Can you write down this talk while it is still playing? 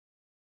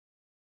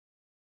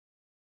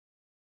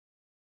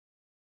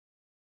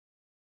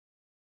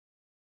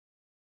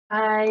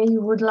I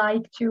would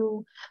like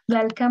to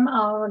welcome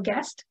our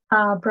guest,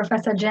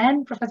 Professor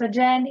Jain. Professor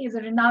Jain is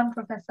a renowned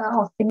professor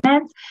of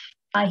finance.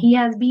 He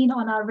has been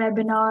on our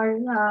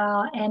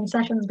webinar and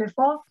sessions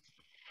before.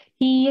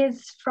 He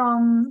is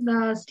from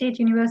the State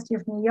University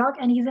of New York,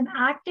 and he's an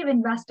active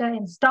investor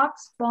in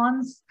stocks,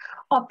 bonds,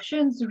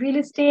 options, real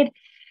estate,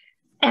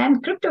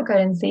 and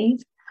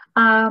cryptocurrencies.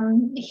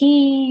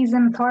 He's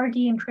an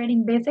authority in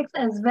trading basics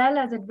as well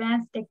as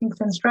advanced techniques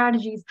and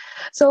strategies.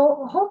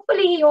 So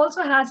hopefully he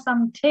also has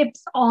some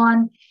tips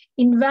on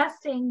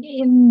investing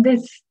in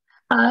this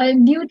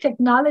new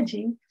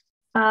technology.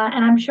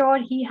 And I'm sure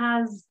he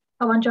has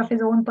a bunch of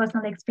his own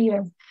personal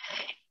experience.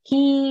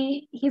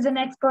 He's an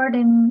expert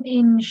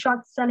in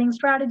short selling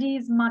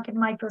strategies, market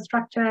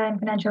microstructure, and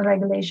financial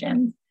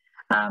regulations.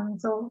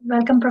 So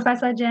welcome,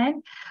 Professor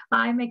Jain.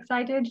 I'm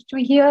excited to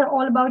hear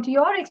all about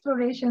your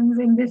explorations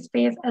in this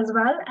space as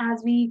well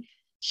as we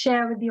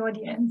share with the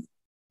audience.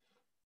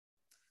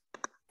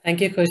 Thank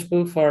you,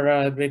 Khushbu, for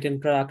a great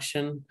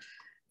introduction.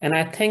 And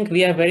I think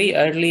we are very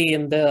early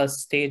in the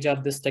stage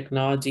of this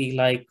technology,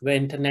 like the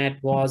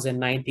internet was in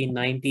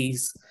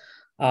 1990s.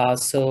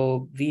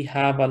 So we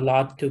have a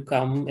lot to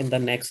come in the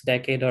next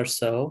decade or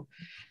so.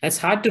 It's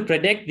hard to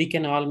predict. We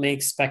can all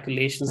make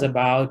speculations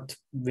about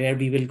where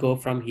we will go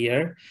from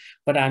here,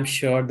 but I'm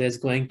sure there's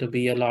going to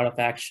be a lot of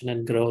action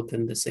and growth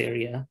in this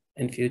area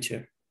in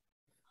future.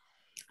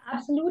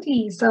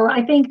 Absolutely. So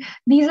I think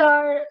these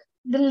are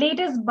the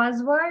latest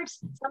buzzwords.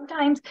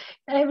 Sometimes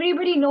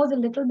everybody knows a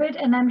little bit,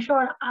 and I'm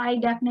sure I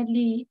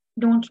definitely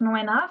don't know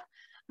enough.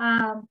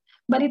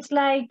 But it's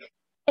like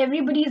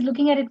everybody is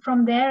looking at it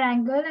from their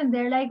angle, and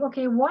they're like,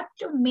 okay, what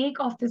to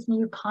make of this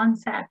new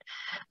concept?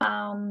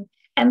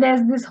 And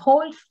there's this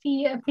whole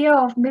fear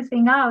of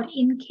missing out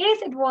in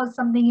case it was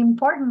something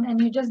important and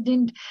you just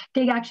didn't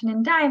take action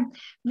in time,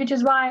 which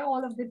is why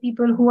all of the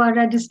people who are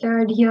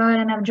registered here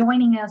and are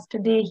joining us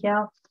today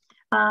here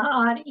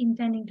are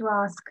intending to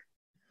ask.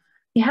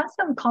 We have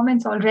some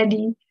comments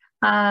already.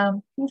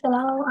 Please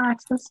allow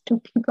access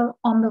to people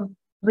on the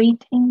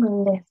waiting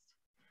list.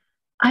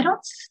 I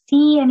don't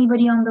see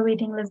anybody on the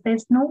waiting list.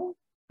 There's no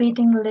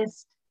waiting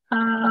list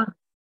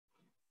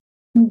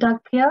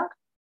dug here.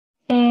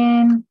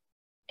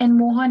 And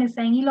Mohan is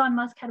saying Elon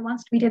Musk had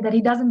once tweeted that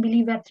he doesn't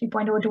believe Web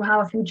 3.0 to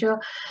have a future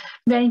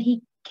wherein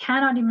he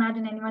cannot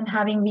imagine anyone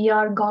having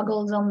VR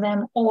goggles on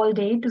them all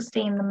day to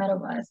stay in the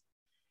metaverse.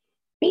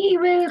 We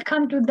will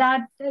come to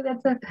that.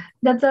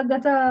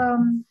 That's a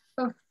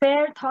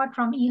fair thought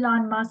from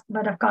Elon Musk,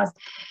 but of course,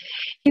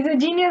 he's a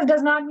genius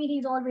does not mean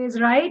he's always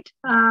right.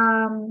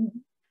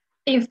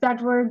 If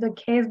that were the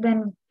case,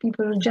 then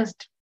people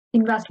just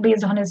invest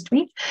based on his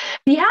tweets.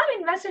 We have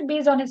invested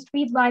based on his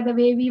tweets, by the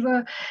way. We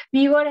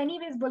were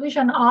anyways bullish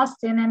on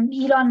Austin, and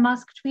Elon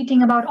Musk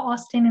tweeting about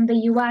Austin in the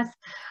US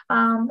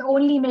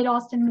only made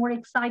Austin more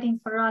exciting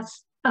for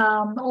us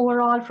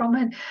overall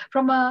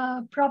from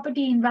a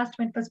property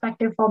investment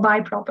perspective for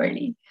buy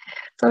properly.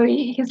 So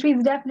his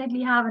tweets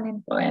definitely have an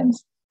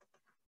influence.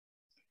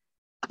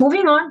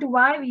 Moving on to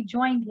why we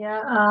joined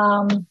here,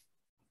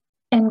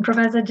 and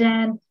Professor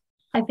Jain,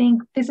 I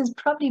think this is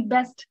probably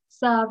best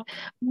served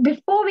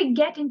before we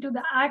get into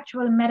the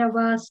actual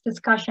metaverse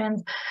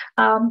discussions.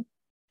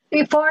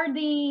 For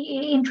the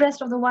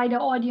interest of the wider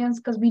audience,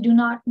 because we do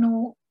not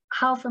know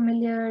how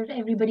familiar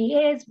everybody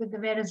is with the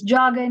various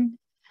jargon,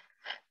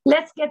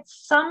 let's get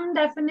some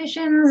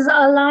definitions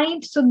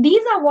aligned. So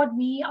these are what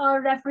we are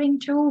referring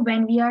to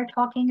when we are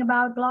talking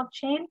about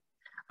blockchain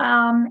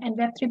and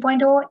Web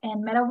 3.0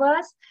 and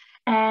metaverse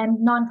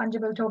and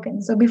non-fungible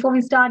tokens. So before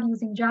we start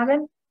using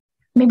jargon,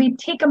 maybe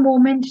take a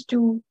moment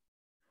to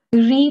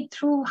read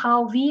through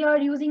how we are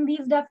using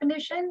these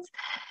definitions.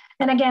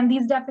 And again,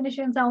 these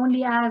definitions are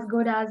only as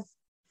good as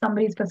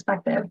somebody's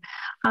perspective.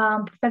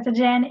 Professor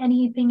Jain,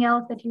 anything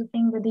else that you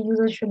think that the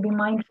users should be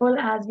mindful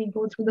as we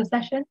go through the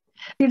session?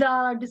 These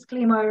are our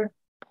disclaimer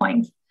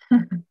points.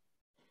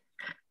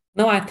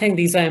 No, I think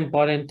these are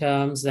important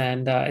terms.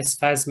 And as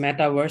far as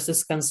metaverse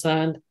is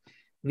concerned,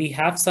 we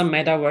have some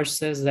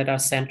metaverses that are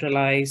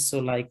centralized. So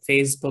like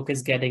Facebook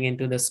is getting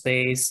into the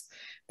space.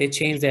 They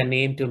changed their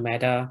name to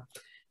Meta,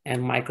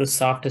 and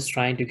Microsoft is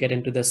trying to get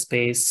into the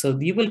space. So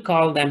we will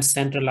call them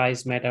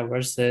centralized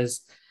metaverses,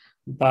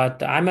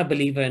 but I'm a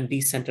believer in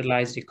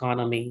decentralized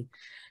economy.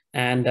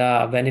 And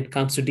when it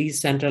comes to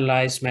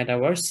decentralized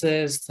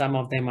metaverses, some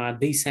of them are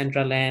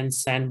Decentraland,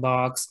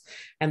 Sandbox,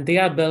 and they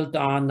are built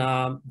on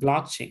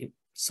blockchain.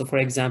 So for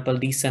example,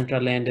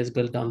 Decentraland is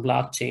built on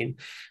blockchain,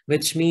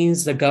 which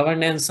means the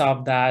governance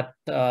of that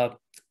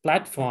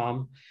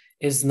platform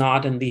is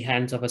not in the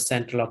hands of a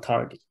central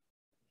authority.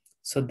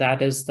 So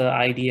that is the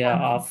idea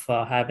of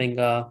having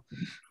a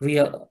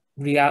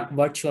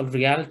virtual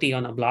reality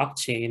on a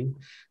blockchain.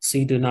 So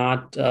you do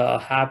not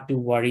have to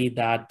worry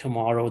that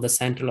tomorrow the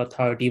central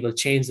authority will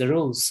change the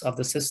rules of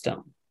the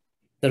system.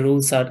 The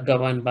rules are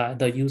governed by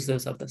the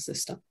users of the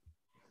system.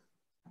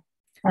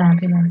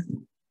 Fabulous.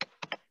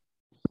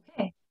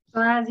 Okay,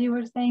 so as you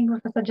were saying,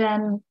 Professor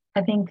Jain,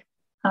 I think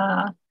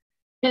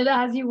Well,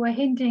 as you were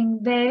hinting,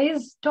 there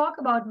is talk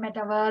about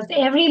metaverse.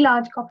 Every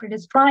large corporate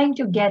is trying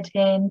to get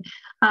in,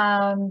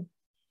 um,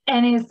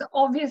 and is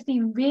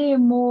obviously way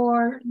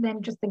more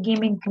than just the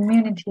gaming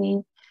community.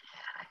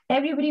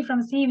 Everybody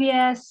from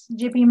CVS,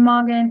 JP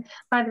Morgan,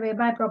 by the way,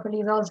 Buy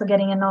Properly is also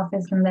getting an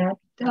office in that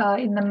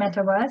in the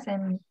metaverse,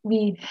 and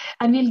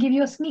we'll give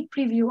you a sneak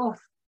preview of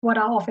what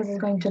our office is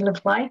going to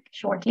look like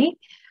shortly.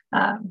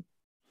 Um,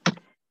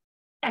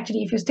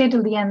 Actually, if you stay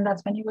till the end,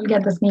 that's when you will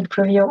get the sneak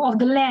preview of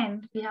the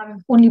land. We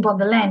haven't only bought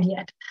the land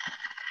yet.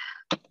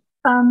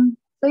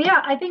 So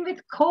yeah, I think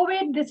with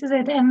COVID, this is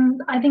it.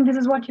 And I think this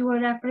is what you were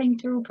referring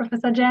to,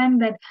 Professor Jen,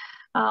 that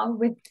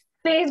with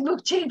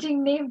Facebook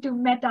changing name to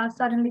Meta,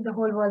 suddenly the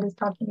whole world is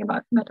talking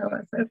about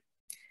metaverses.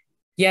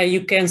 Yeah,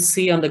 you can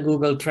see on the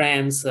Google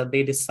Trends,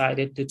 they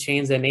decided to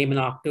change their name in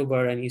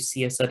October, and you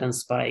see a certain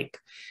spike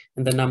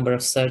in the number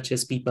of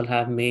searches people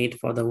have made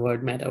for the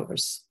word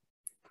metaverse.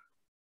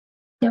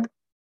 Yep.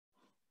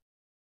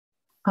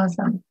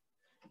 Awesome.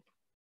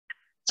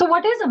 So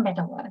what is a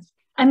metaverse?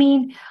 I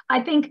mean,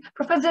 I think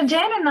Professor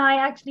Jain and I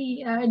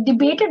actually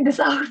debated this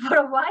out for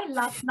a while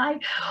last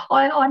night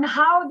on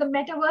how the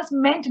metaverse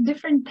meant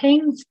different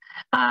things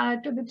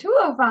to the two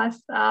of us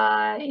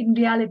in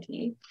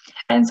reality.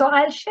 And so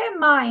I'll share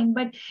mine,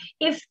 but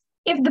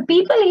if the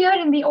people here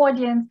in the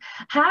audience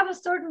have a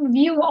certain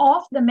view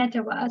of the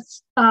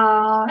metaverse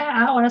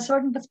or a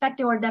certain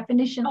perspective or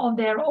definition of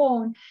their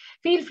own,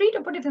 feel free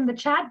to put it in the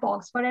chat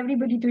box for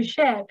everybody to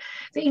share.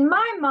 So in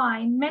my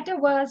mind,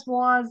 metaverse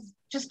was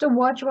just a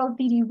virtual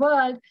 3D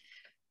world,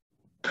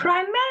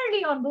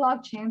 primarily on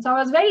blockchain. So I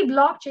was very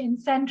blockchain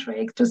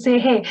centric to say,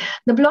 hey,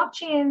 the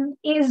blockchain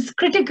is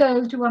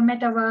critical to a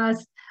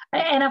metaverse.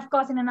 And of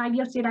course, in an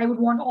ideal state, I would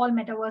want all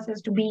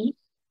metaverses to be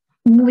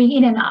moving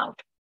in and out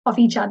of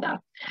each other.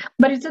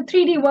 But it's a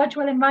 3D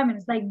virtual environment.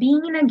 It's like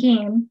being in a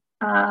game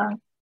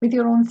with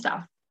your own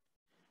stuff.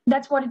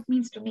 That's what it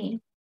means to me.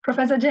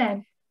 Professor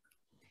Jain.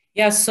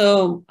 Yeah,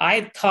 so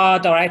I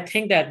thought, or I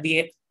think that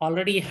we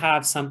already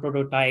have some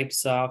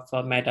prototypes of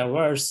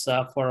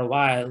metaverse for a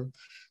while.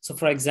 So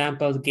for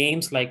example,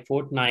 games like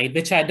Fortnite,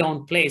 which I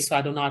don't play, so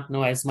I do not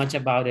know as much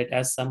about it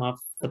as some of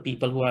the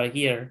people who are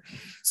here.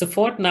 So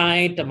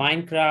Fortnite,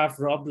 Minecraft,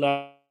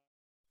 Roblox,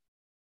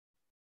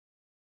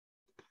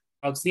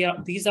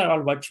 these are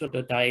all virtual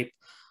prototype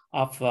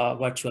of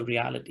virtual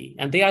reality,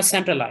 and they are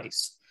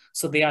centralized.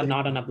 So they are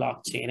not on a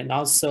blockchain. And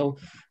also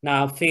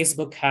now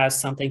Facebook has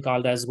something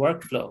called as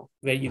workflow,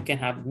 where you can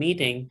have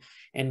meeting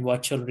in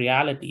virtual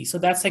reality. So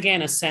that's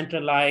again a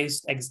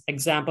centralized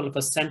example of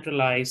a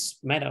centralized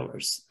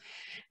metaverse.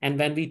 And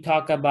when we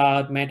talk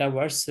about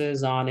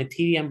metaverses on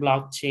Ethereum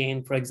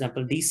blockchain, for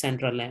example,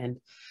 Decentraland,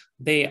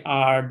 they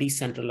are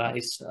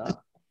decentralized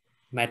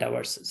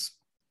metaverses.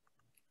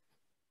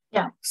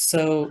 Yeah.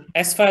 So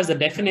as far as the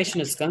definition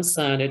is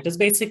concerned, it is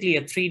basically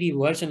a 3D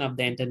version of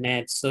the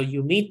internet. So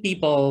you meet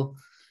people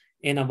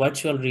in a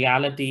virtual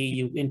reality,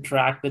 you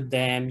interact with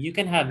them, you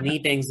can have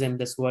meetings in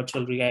this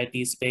virtual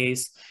reality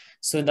space.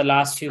 So in the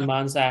last few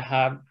months, I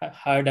have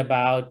heard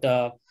about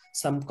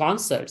some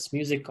concerts,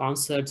 music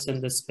concerts in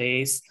this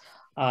space.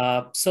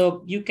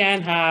 So you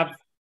can have,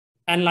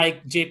 and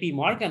like JP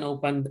Morgan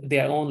opened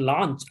their own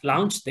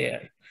lounge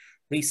there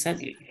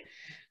recently.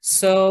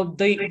 So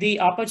the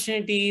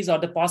opportunities or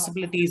the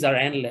possibilities are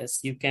endless.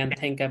 You can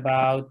think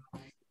about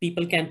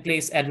people can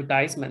place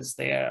advertisements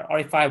there, or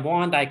if I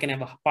want, I can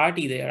have a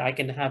party there. I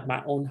can have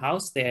my own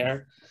house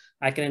there.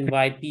 I can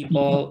invite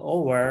people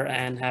over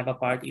and have a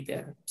party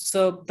there.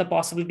 So the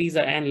possibilities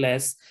are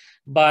endless.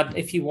 But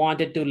if you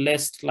wanted to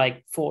list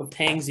like 4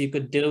 things you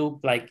could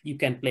do, like you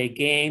can play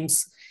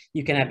games,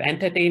 you can have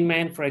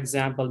entertainment, for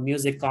example,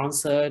 music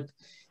concert,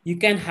 you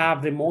can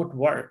have remote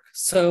work.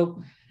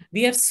 So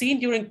we have seen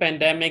during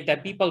pandemic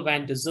that people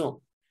went to Zoom,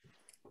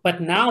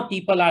 but now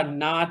people are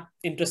not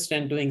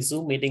interested in doing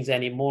Zoom meetings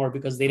anymore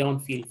because they don't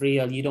feel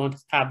real. You don't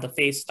have the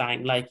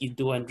FaceTime like you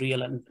do in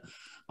real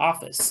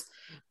office.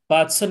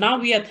 But so now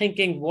we are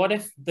thinking, what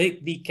if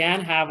we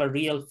can have a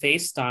real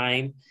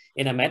FaceTime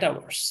in a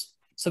metaverse?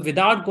 So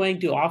without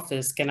going to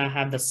office, can I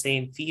have the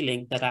same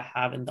feeling that I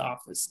have in the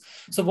office?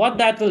 So what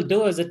that will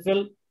do is it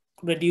will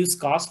reduce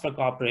cost for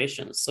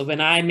corporations. So when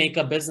I make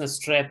a business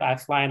trip, I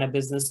fly in a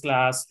business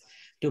class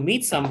to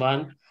meet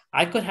someone,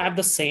 I could have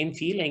the same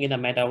feeling in a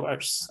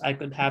metaverse. I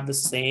could have the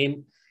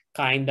same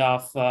kind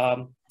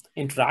of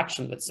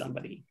interaction with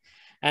somebody.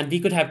 And we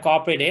could have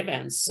corporate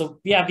events.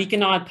 So yeah, we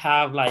cannot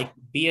have like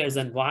beers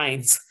and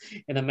wines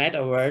in a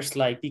metaverse.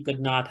 Like we could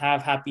not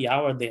have happy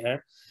hour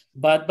there,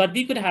 but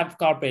we could have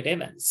corporate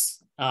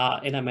events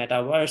in a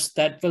metaverse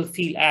that will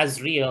feel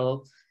as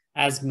real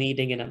as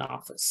meeting in an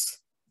office.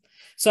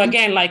 So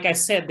again, like I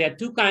said, there are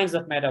 2 kinds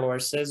of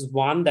metaverses,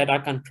 one that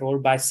are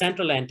controlled by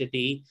central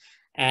entity,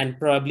 and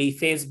probably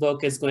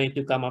Facebook is going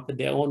to come up with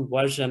their own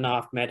version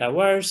of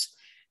metaverse,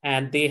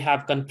 and they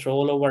have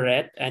control over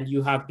it, and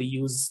you have to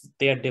use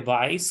their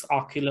device,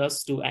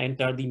 Oculus, to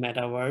enter the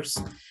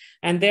metaverse.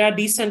 And there are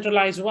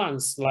decentralized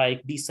ones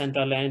like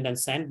Decentraland and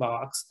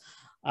Sandbox,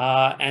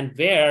 and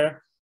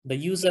where the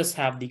users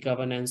have the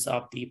governance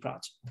of the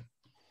project.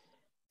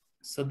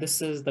 So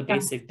this is the Yeah.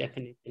 basic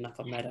definition of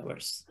a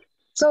metaverse.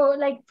 So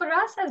like for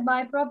us as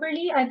Buy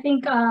Properly, I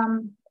think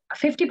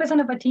 50%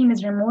 of our team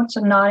is remote,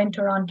 so not in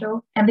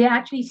Toronto, and they're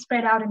actually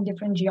spread out in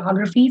different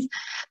geographies.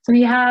 So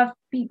we have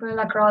people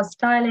across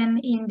Thailand,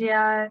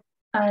 India,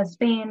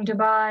 Spain,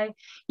 Dubai,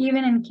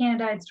 even in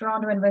Canada, it's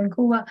Toronto and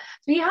Vancouver.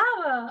 So we have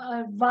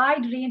a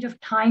wide range of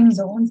time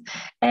zones.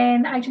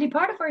 And actually,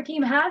 part of our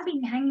team has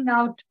been hanging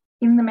out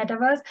in the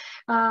metaverse.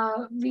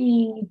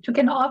 We took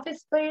an office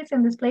space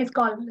in this place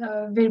called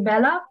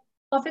Virbela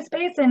office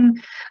space,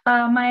 and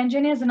my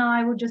engineers and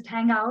I would just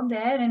hang out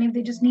there. And if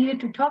they just needed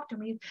to talk to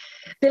me,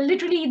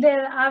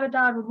 their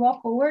avatar would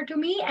walk over to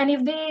me, and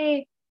if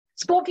they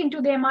spoke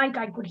into their mic,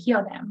 I could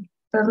hear them.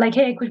 So it was like,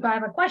 hey, Kushba, I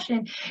have a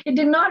question. It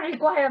did not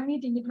require a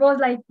meeting. It was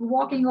like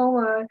walking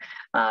over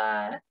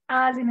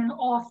as in an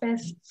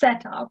office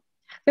setup.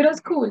 It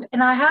was cool.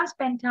 And I have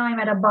spent time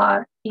at a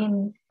bar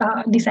in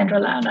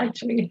Decentraland,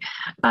 actually.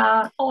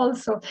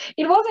 Also,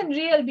 it wasn't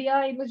real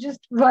beer. It was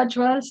just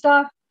virtual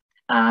stuff.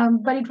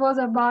 But it was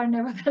a bar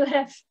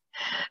nevertheless.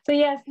 So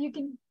yes, you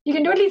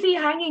can totally see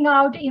hanging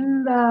out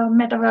in the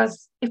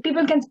metaverse. If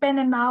people can spend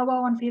an hour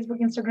on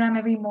Facebook, Instagram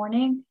every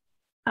morning,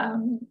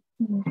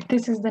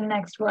 this is the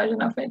next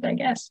version of it, I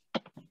guess.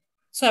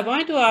 So I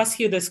wanted to ask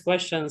you this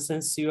question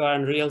since you are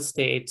in real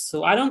estate.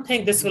 So I don't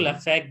think this will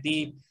affect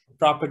the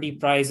property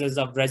prices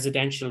of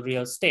residential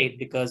real estate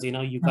because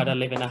you gotta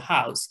live in a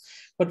house.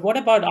 But what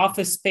about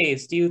office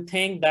space? Do you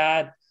think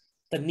that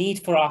the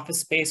need for office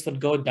space would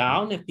go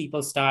down if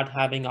people start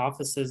having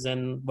offices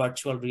in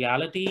virtual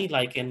reality,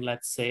 like in,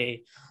 let's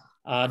say,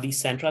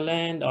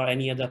 Decentraland or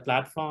any other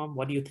platform?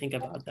 What do you think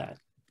about that?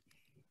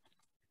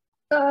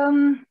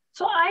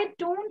 So I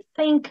don't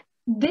think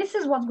this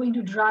is what's going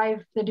to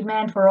drive the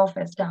demand for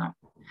office down.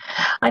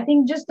 I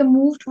think just the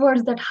move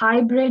towards that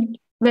hybrid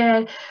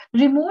where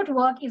remote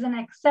work is an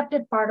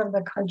accepted part of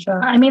the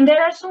culture. I mean,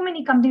 there are so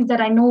many companies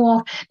that I know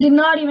of did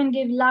not even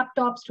give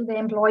laptops to their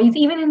employees,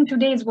 even in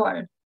today's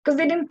world, because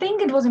they didn't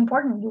think it was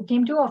important. You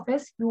came to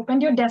office, you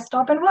opened your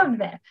desktop and worked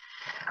there.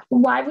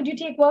 Why would you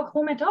take work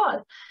home at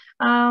all?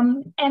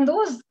 And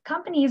those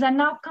companies are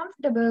now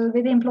comfortable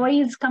with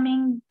employees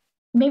coming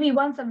maybe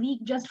once a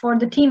week just for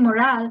the team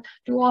morale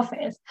to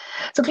office.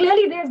 So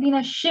clearly there's been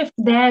a shift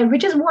there,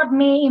 which is what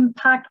may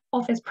impact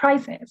office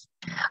prices.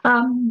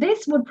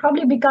 This would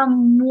probably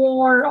become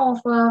more of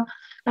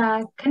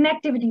a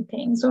connectivity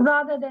thing. So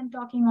rather than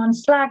talking on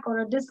Slack or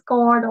a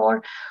Discord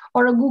or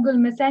a Google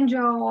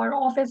Messenger or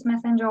Office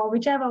Messenger or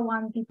whichever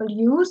one people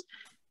use,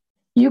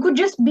 you could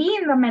just be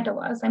in the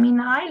metaverse. I mean,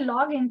 I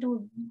log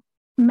into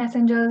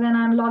messengers and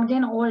I'm logged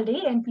in all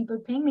day and people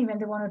ping me when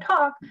they want to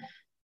talk.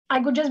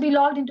 I could just be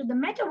logged into the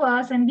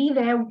metaverse and be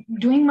there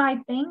doing my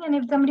thing. And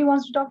if somebody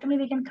wants to talk to me,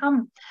 they can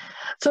come.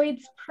 So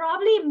it's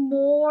probably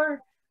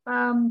more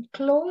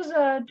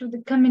closer to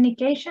the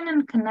communication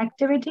and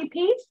connectivity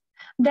piece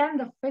than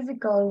the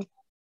physical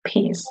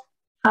piece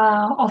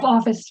of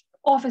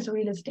office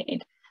real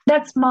estate.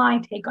 That's my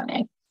take on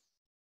it.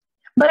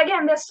 But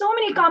again, there's so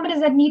many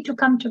companies that need to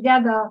come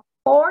together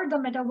for the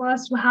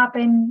metaverse to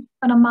happen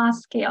on a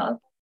mass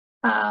scale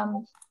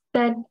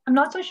that I'm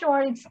not so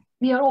sure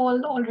we are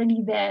all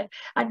already there,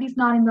 at least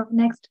not in the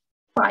next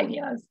 5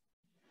 years.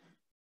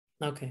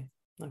 Okay.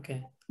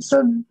 So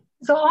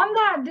on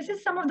that, this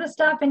is some of the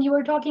stuff, and you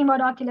were talking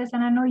about Oculus,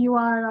 and I know you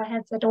are a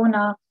headset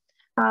owner.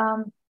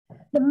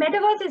 The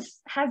metaverse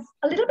has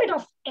a little bit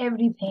of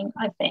everything,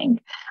 I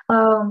think.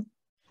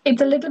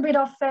 It's a little bit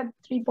of Web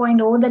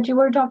 3.0 that you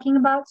were talking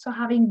about. So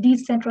having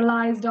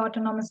decentralized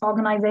autonomous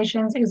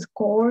organizations is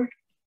core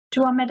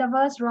to a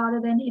metaverse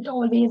rather than it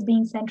always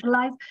being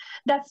centralized.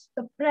 That's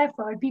the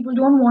preferred. People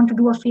don't want to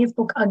do a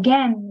Facebook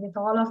again with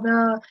all of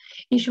the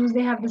issues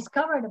they have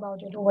discovered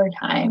about it over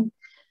time.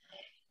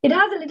 It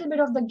has a little bit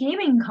of the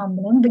gaming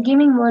component. The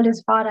gaming world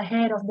is far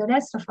ahead of the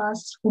rest of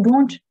us who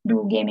don't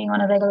do gaming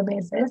on a regular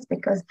basis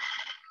because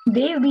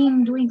they've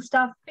been doing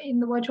stuff in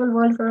the virtual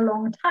world for a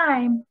long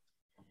time.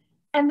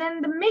 And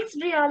then the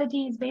mixed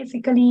reality is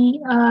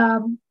basically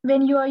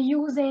when you are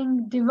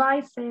using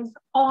devices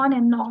on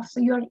and off. So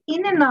you're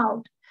in and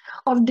out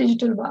of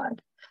digital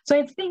world. So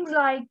it's things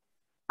like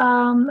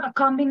a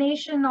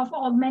combination of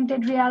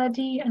augmented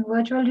reality and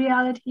virtual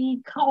reality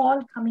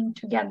all coming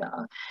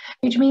together,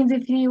 which means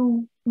if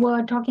you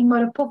were talking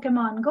about a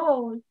Pokemon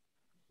Go,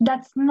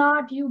 that's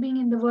not you being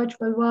in the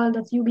virtual world,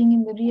 that's you being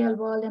in the real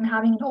world and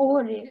having an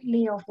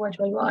overlay of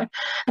virtual world.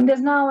 And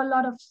there's now a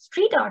lot of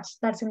street arts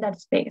that's in that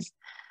space.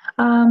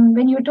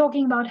 When you're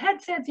talking about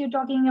headsets, you're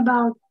talking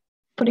about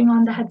putting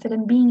on the headset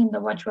and being in the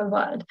virtual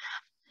world.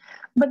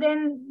 But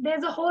then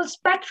there's a whole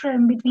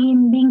spectrum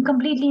between being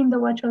completely in the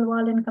virtual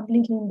world and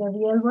completely in the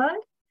real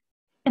world.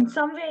 And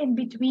somewhere in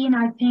between,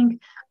 I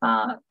think,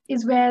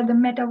 is where the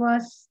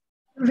metaverse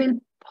will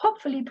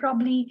hopefully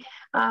probably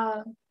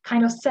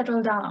kind of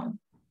settle down.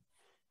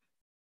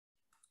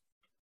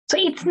 So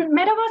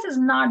metaverse is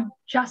not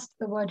just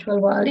the virtual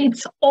world.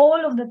 It's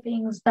all of the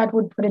things that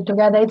would put it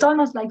together. It's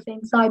almost like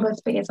saying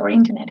cyberspace or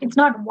internet. It's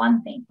not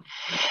one thing.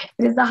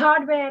 It is the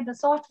hardware, the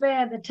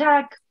software, the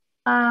tech,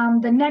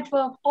 the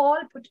network all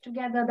put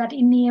together that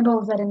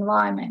enables that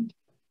environment.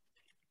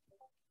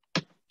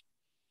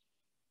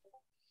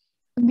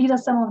 These are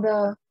some of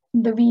the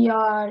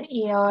VR,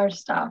 AR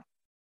stuff.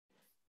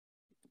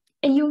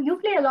 And you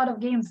play a lot of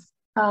games,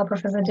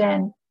 Professor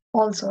Jen,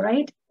 also,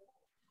 right?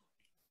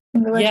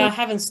 Yeah, I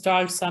have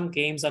installed some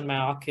games on my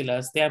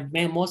Oculus. They are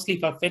mostly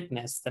for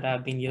fitness that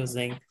I've been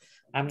using.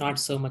 I'm not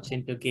so much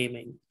into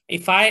gaming.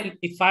 If I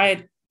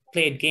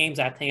played games,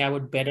 I think I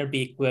would better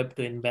be equipped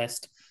to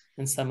invest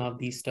in some of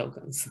these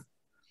tokens.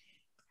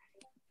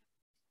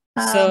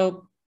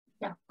 So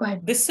yeah, go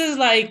ahead. This is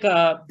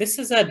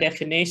a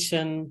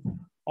definition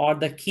or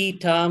the key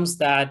terms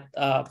that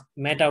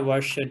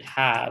Metaverse should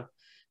have,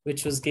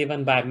 which was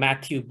given by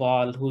Matthew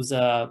Ball, who's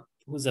a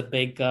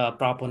big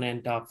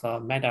proponent of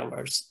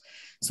Metaverse.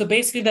 So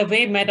basically, the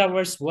way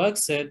Metaverse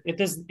works, it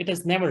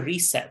is never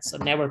resets or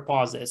never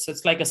pauses. So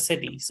it's like a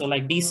city. So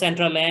like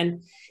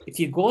Decentraland, if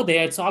you go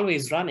there, it's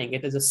always running.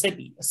 It is a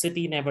city. A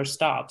city never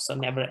stops or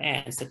never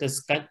ends. It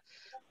is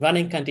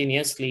running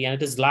continuously and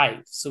it is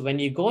live. So when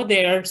you go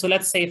there, so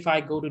let's say if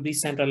I go to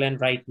Decentraland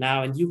right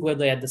now and you go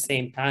there at the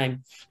same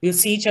time, you'll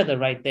see each other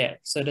right there.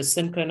 So it is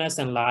synchronous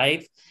and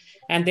live,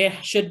 and there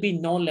should be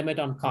no limit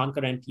on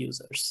concurrent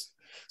users.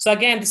 So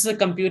again, this is a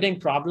computing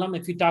problem.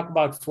 If you talk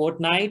about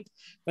Fortnite,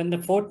 when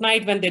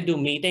they do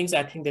meetings,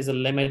 I think there's a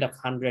limit of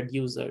 100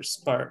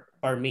 users per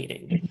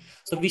meeting.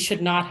 So we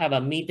should not have a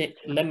meeting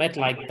limit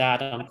like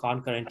that on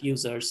concurrent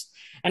users.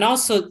 And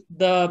also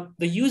the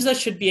user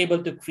should be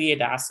able to create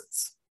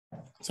assets.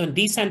 So in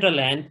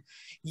Decentraland,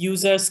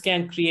 users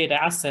can create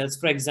assets.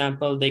 For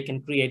example, they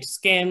can create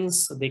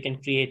skins, they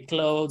can create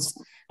clothes,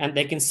 and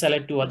they can sell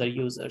it to other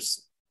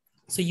users.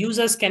 So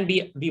users can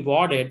be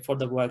rewarded for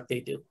the work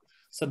they do.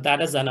 So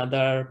that is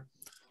another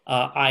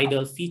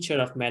ideal feature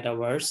of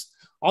Metaverse.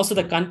 Also,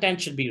 the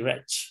content should be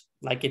rich.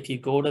 Like if you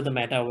go to the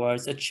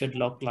Metaverse, it should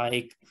look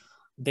like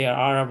there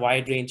are a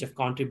wide range of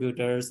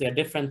contributors. There are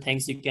different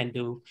things you can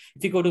do.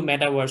 If you go to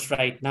Metaverse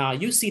right now,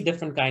 you see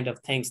different kind of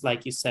things.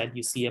 Like you said,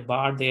 you see a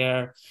bar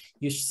there,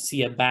 you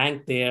see a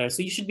bank there.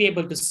 So you should be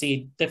able to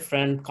see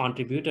different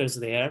contributors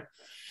there.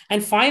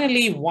 And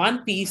finally,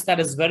 one piece that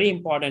is very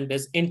important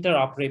is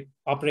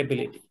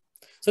interoperability.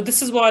 So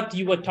this is what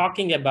you were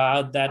talking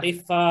about, that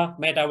if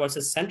Metaverse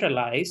is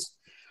centralized,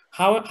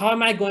 how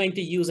am I going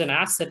to use an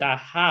asset I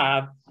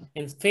have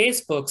in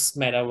Facebook's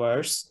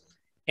Metaverse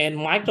and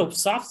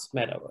Microsoft's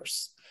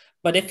Metaverse?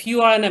 But if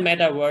you are in a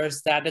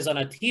Metaverse that is on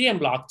Ethereum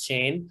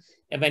blockchain,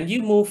 and when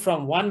you move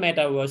from one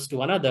Metaverse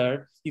to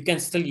another, you can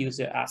still use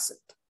your asset.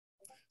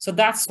 So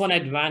that's one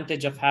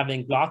advantage of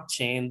having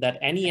blockchain, that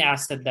any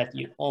asset that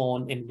you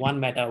own in one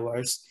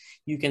Metaverse,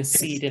 you can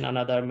see it in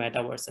another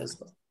Metaverse as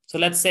well. So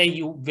let's say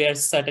you wear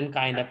certain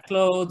kind of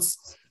clothes,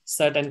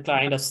 certain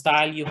kind of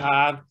style you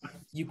have,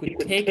 you could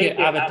take your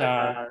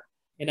avatar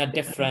in a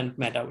different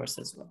Metaverse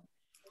as well.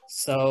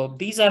 So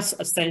these are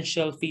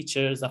essential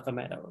features of a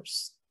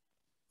Metaverse.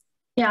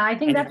 Yeah, I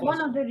think that's one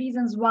of the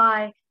reasons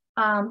why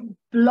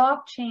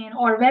blockchain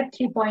or Web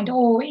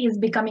 3.0 is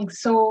becoming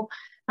so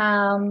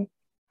kind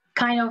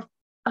of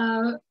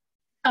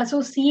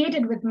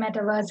associated with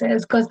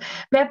metaverses, because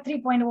Web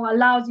 3.0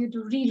 allows you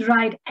to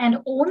rewrite and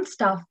own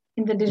stuff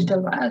in the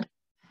digital world.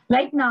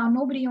 Right now,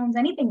 nobody owns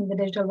anything in the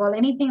digital world.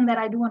 Anything that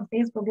I do on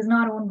Facebook is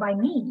not owned by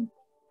me.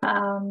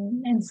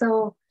 And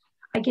so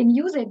I can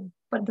use it,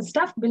 but the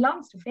stuff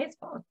belongs to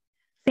Facebook.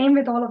 Same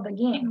with all of the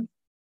games.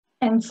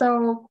 And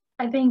so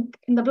I think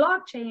in the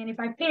blockchain, if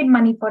I paid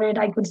money for it,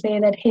 I could say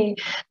that, hey,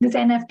 this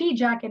NFT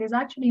jacket is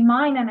actually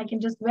mine and I can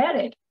just wear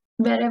it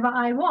wherever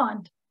I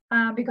want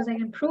because I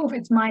can prove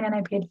it's mine and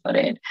I paid for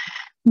it,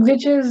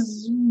 which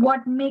is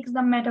what makes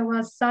the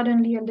metaverse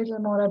suddenly a little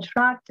more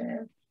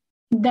attractive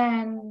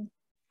than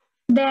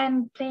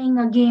playing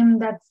a game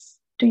that's,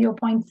 to your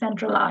point,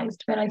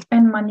 centralized, where I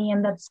spend money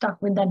and that's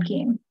stuck with that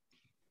game.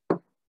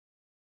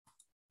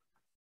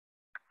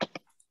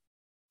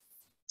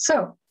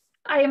 So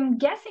I am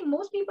guessing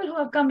most people who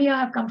have come here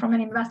have come from an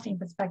investing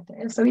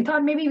perspective. So we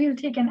thought maybe we'll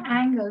take an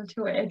angle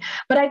to it.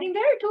 But I think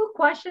there are two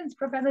questions,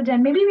 Professor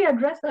Jen. Maybe we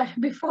address that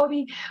before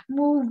we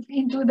move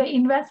into the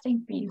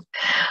investing piece.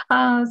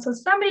 So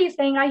somebody is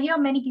saying, I hear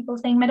many people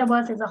saying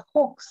Metaverse is a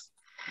hoax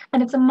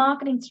and it's a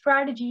marketing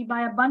strategy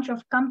by a bunch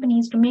of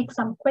companies to make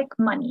some quick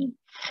money.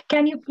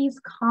 Can you please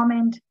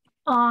comment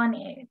on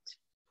it?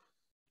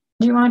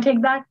 Do you want to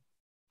take that?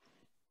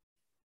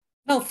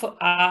 No,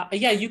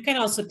 yeah, you can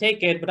also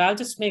take it, but I'll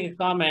just make a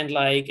comment.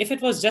 Like, if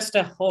it was just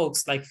a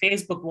hoax, like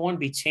Facebook won't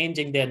be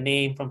changing their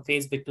name from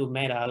Facebook to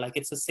Meta. Like,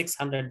 it's a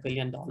 $600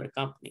 billion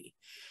company.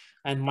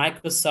 And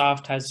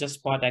Microsoft has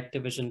just bought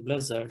Activision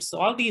Blizzard. So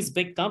all these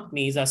big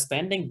companies are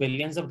spending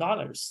billions of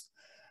dollars.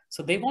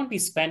 So they won't be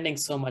spending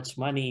so much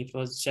money if it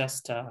was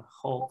just a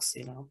hoax,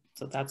 you know?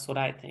 So that's what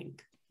I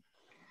think.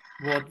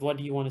 What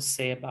do you want to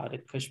say about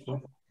it,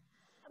 Khushbu?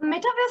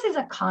 Metaverse is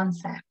a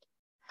concept.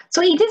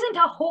 So it isn't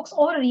a hoax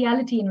or a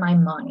reality in my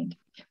mind.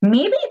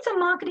 Maybe it's a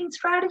marketing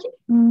strategy,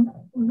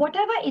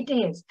 whatever it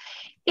is.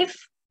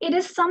 If it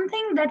is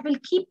something that will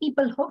keep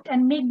people hooked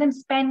and make them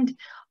spend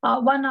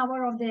 1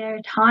 hour of their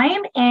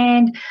time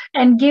and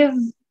give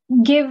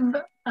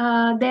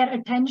their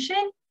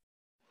attention,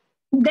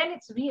 then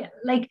it's real.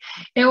 Like,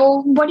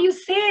 what do you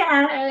say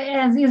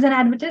as is an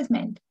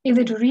advertisement? Is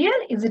it real?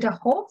 Is it a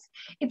hoax?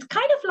 It's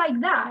kind of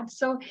like that.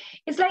 So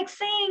it's like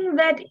saying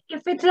that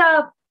if it's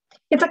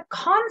a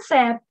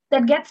concept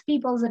that gets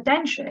people's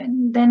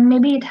attention, then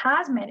maybe it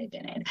has merit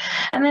in it.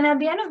 And then at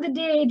the end of the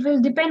day, it will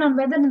depend on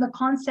whether the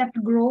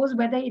concept grows,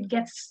 whether it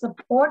gets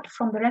support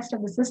from the rest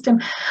of the system.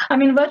 I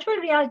mean, virtual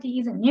reality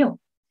isn't new.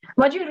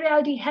 Virtual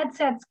reality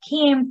headsets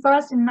came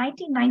first in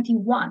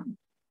 1991,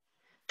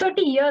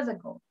 30 years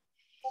ago.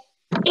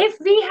 If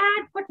we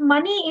had put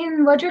money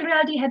in virtual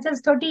reality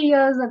headsets 30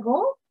 years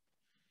ago,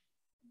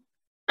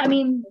 I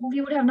mean,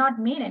 we would have not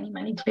made any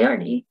money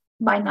clearly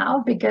by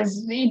now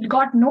because it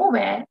got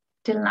nowhere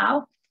till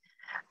now.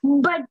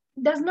 But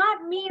does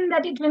not mean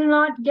that it will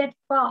not get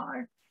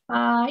far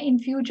in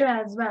future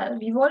as well.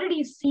 We've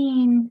already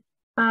seen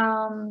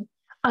a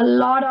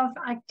lot of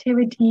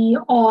activity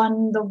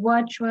on the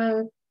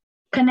virtual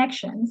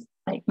connections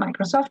like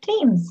Microsoft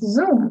Teams,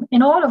 Zoom,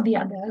 and all of the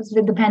others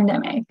with the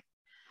pandemic.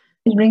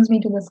 Which brings me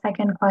to the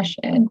second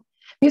question.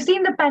 We've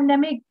seen the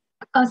pandemic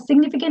a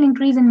significant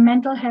increase in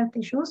mental health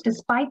issues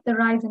despite the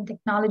rise in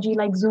technology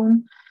like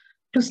Zoom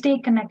to stay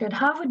connected.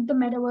 How would the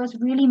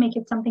metaverse really make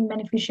it something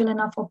beneficial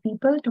enough for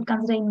people to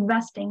consider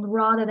investing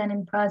rather than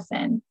in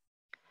person?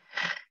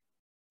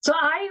 So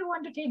I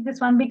want to take this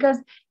one because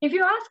if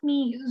you ask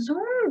me,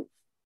 Zoom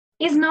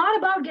is not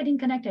about getting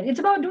connected. It's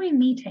about doing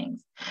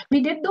meetings.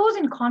 We did those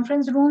in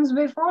conference rooms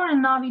before,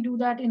 and now we do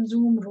that in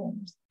Zoom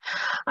rooms.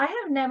 I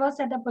have never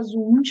set up a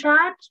Zoom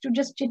chat to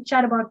just chit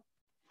chat about,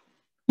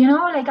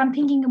 like I'm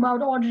thinking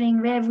about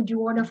ordering, where would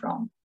you order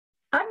from?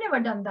 I've never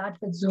done that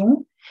with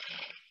Zoom.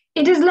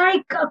 It is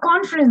like a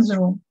conference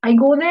room. I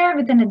go there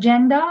with an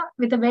agenda,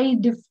 with a very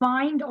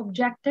defined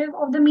objective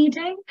of the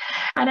meeting,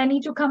 and I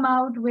need to come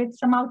out with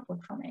some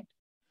output from it.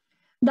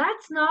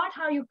 That's not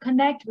how you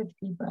connect with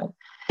people.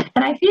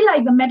 And I feel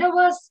like the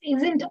metaverse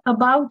isn't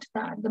about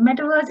that. The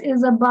metaverse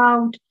is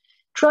about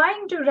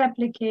trying to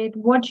replicate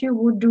what you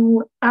would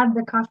do at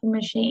the coffee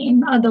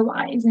machine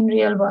otherwise in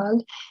real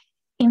world,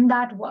 in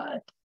that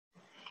world.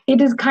 It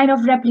is kind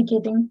of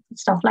replicating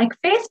stuff like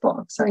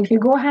Facebook. So if you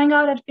go hang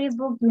out at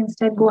Facebook, you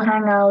instead go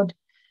hang out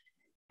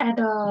at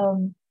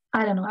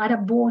at a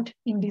boat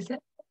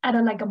at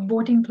a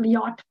boating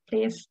yacht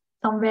place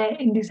somewhere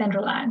in the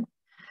central land.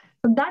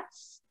 So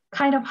that's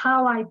kind of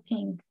how I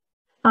think.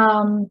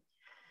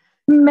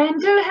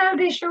 Mental health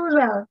issues,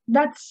 well,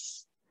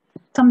 that's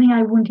something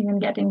I wouldn't even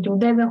get into.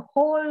 There's a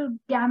whole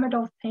gamut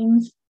of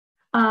things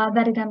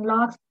that it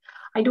unlocks.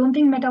 I don't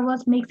think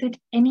Metaverse makes it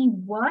any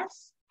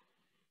worse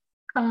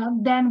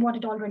than what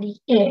it already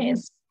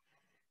is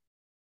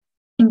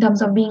in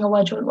terms of being a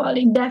virtual world.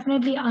 It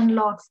definitely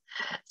unlocks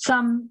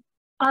some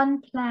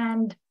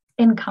unplanned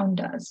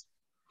encounters.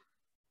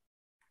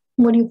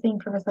 What do you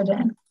think, Professor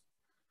Jain?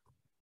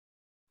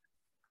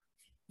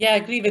 Yeah, I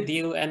agree with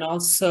you. And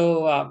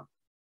also,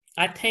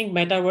 I think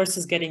Metaverse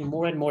is getting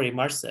more and more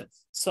immersive.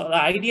 So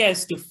the idea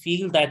is to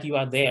feel that you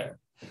are there.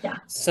 Yeah.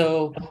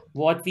 So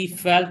what we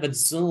felt with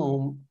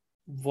Zoom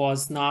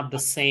was not the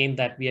same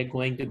that we are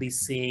going to be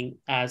seeing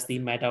as the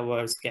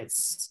Metaverse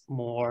gets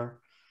more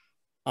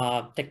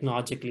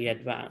technologically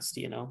advanced,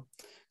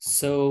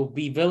 So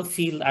we will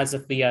feel as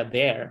if we are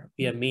there.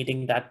 We are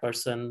meeting that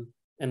person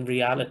in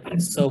reality.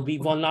 So we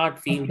will not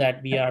feel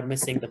that we are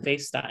missing the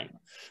FaceTime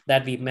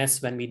that we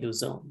miss when we do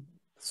Zoom.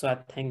 So I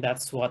think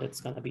that's what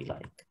it's going to be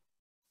like.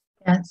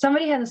 Yeah,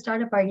 somebody has a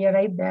startup idea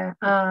right there.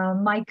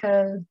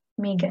 Michael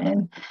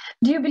Megan.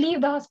 Do you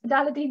believe the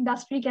hospitality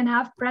industry can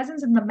have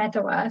presence in the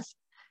metaverse?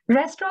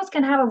 Restaurants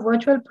can have a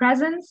virtual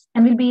presence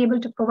and will be able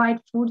to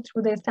provide food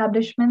through the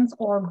establishments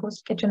or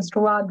ghost kitchens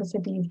throughout the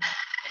cities.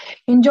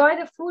 Enjoy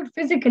the food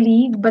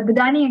physically, but the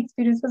dining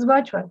experience is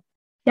virtual.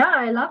 Yeah,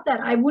 I love that.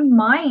 I wouldn't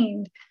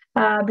mind.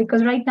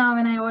 Because right now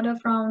when I order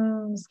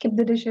from Skip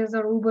the Dishes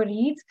or Uber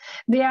Eats,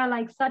 they are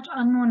like such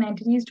unknown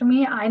entities to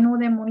me. I know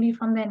them only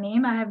from their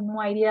name. I have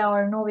no idea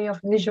or no way of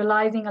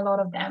visualizing a lot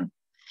of them.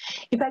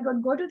 If I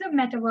could go to the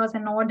metaverse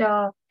and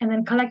order and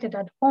then collect it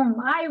at home,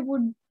 I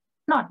would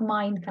not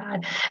mind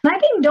that. And I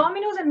think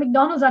Domino's and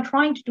McDonald's are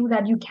trying to do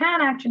that. You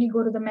can actually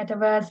go to the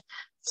metaverse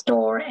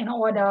store and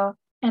order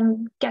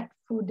and get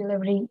food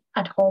delivery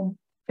at home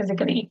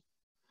physically.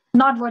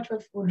 Not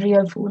virtual food,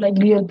 real food, like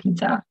real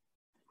pizza.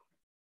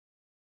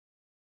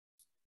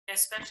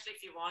 Especially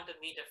if you want to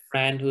meet a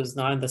friend who's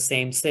not in the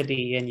same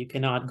city and you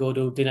cannot go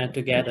to dinner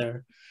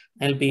together,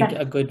 it'll be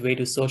a good way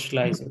to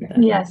socialize with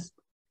them. Yes.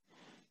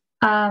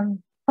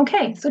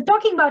 Okay, so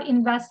talking about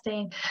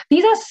investing,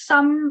 these are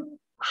some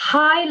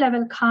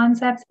high-level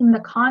concepts in the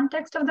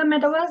context of the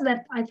metaverse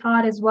that I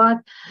thought is worth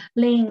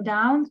laying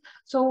down.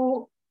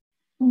 So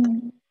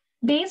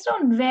based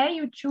on where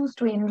you choose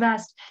to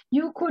invest,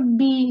 you could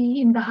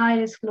be in the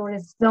high-risk,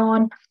 low-risk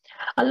zone.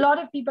 A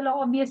lot of people are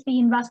obviously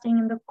investing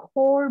in the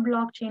core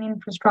blockchain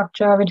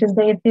infrastructure, which is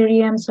the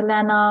Ethereum,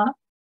 Solana,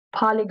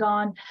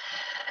 Polygon.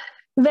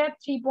 Web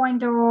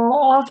 3.0,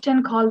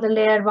 often called the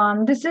layer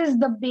one, this is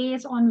the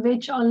base on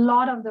which a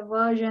lot of the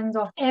versions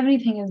of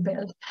everything is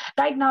built.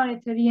 Right now,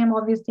 Ethereum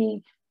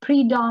obviously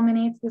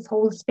predominates this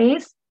whole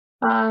space.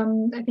 I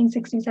think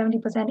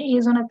 60-70%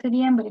 is on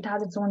Ethereum, but it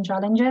has its own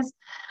challenges.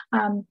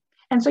 And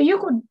so you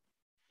could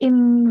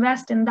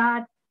invest in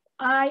that.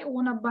 I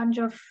own a bunch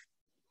of,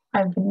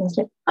 I've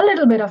invested a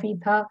little bit of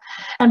Ether,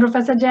 and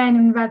Professor Jain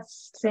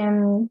invests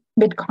in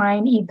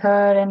Bitcoin,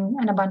 Ether,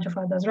 and a bunch of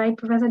others, right,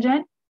 Professor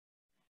Jain?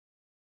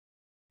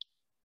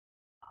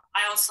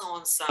 I also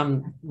own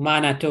some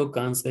Mana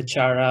tokens, which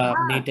are a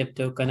native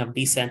token of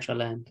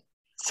Decentraland.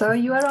 So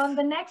you are on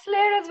the next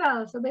layer as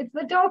well. So it's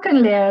the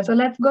token layer. So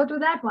let's go to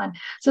that one.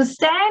 So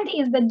Stand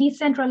is the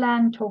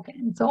Decentraland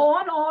token. So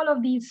on all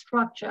of these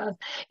structures,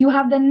 you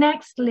have the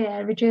next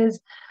layer, which is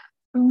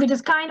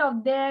kind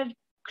of their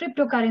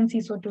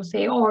cryptocurrency, so to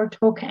say, or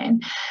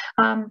token.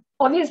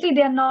 Obviously,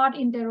 they're not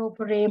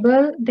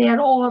interoperable. They are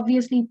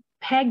obviously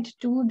pegged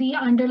to the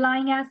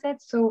underlying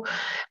assets. So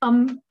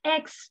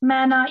X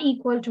mana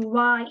equal to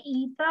Y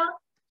ether.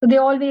 So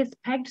they're always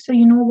pegged, so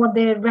you know what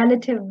their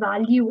relative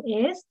value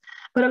is.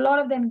 But a lot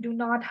of them do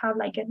not have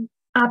like an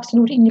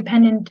absolute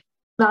independent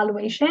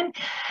valuation.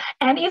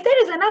 And if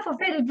there is enough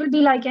of it, it will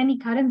be like any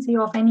currency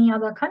of any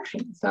other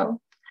country. So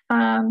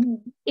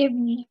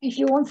if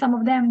you own some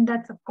of them,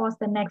 that's of course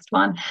the next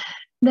one.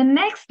 The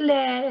next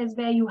layer is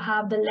where you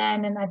have the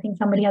land, and I think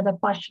somebody has a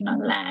question on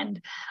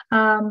land,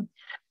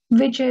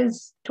 which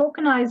is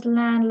tokenized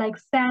land like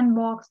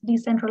Sandbox,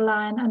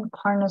 Decentraland, and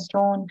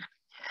Cornerstone.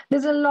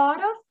 There's a lot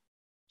of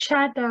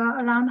chatter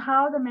around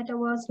how the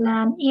metaverse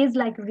land is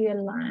like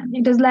real land.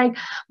 It is like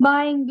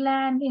buying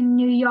land in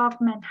New York,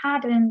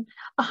 Manhattan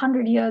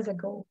 100 years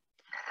ago.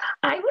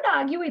 I would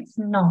argue it's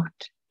not,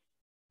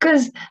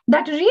 because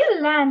that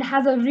real land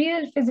has a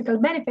real physical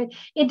benefit.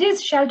 It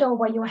is shelter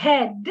over your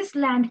head. This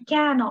land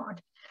cannot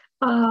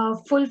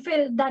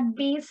fulfill that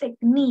basic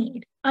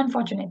need,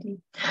 unfortunately.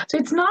 So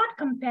it's not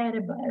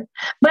comparable.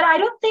 But I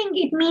don't think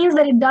it means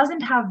that it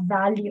doesn't have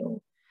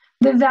value.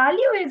 The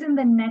value is in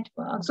the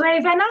network. So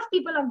if enough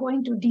people are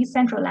going to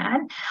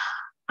Decentraland,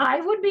 I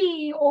would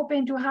be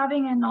open to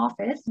having an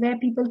office where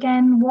people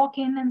can walk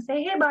in and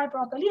say, hey, buy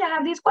properly, I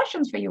have these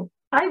questions for you.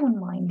 I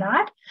wouldn't mind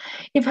that.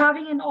 If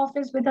having an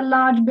office with a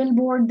large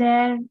billboard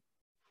there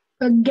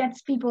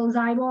gets people's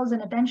eyeballs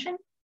and attention,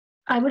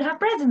 I would have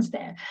presence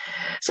there.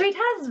 So it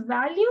has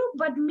value,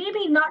 but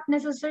maybe not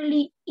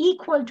necessarily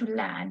equal to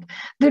land.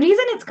 The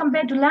reason it's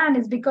compared to land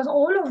is because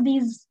all of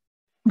these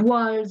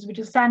worlds, which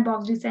is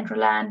Sandbox,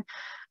 Decentraland,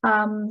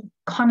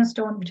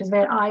 Cornerstone, which is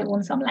where I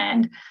own some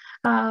land,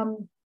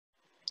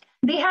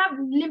 they have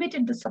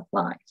limited the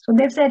supply. So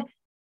they've said,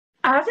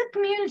 as a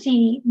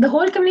community, the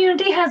whole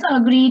community has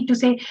agreed to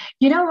say,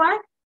 you know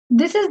what?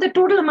 This is the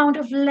total amount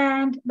of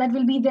land that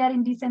will be there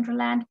in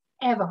Decentraland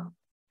ever.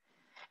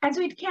 And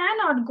so it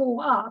cannot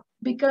go up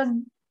because,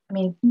 I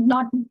mean,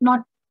 not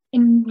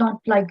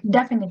like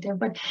definitive,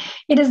 but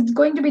it is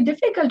going to be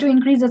difficult to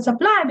increase the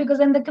supply because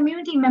then the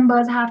community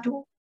members have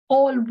to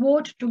all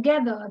vote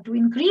together to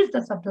increase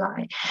the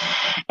supply.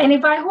 And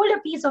if I hold a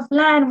piece of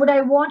land, would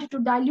I want to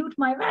dilute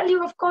my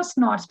value? Of course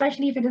not,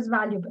 especially if it is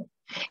valuable.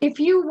 If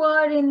you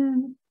were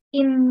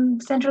in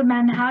central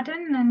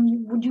Manhattan,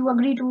 and would you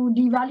agree to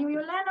devalue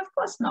your land? Of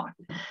course not.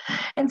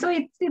 And so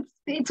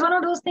it's one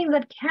of those things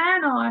that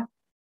cannot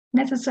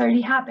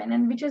necessarily happen,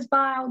 and which is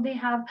why they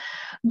have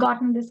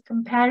gotten this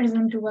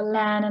comparison to a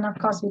land. And of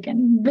course, you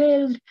can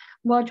build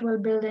virtual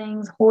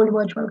buildings, hold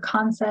virtual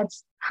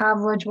concerts, have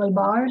virtual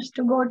bars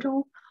to go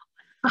to,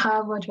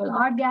 have virtual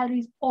art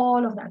galleries,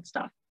 all of that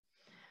stuff.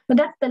 But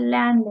that's the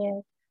land layer.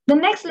 The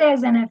next layer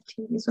is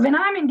NFT. So when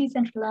I'm in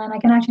Decentraland, I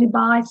can actually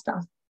buy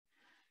stuff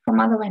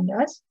from other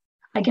vendors.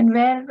 I can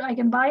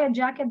buy a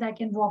jacket that I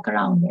can walk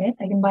around with.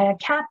 I can buy a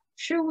cap,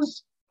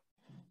 shoes,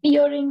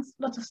 earrings,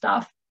 lots of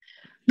stuff.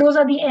 Those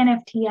are the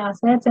NFT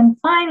assets. And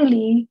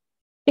finally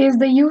is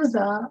the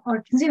user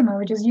or consumer,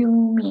 which is you,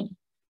 me.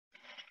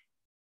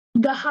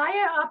 The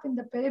higher up in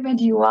the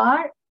pyramid you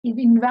are in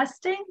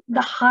investing,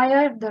 the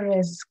higher the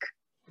risk.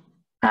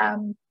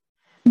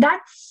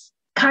 That's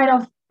kind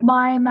of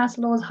my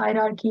Maslow's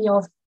hierarchy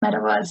of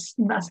metaverse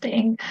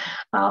investing,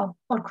 or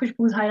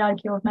Khushbu's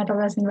hierarchy of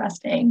metaverse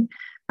investing.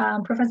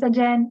 Professor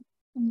Jain,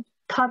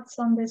 thoughts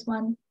on this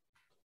one?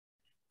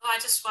 I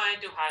just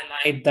wanted to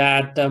highlight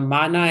that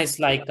mana is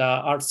like,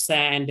 or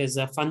sand is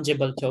a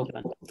fungible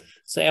token.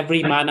 So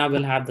every mana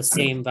will have the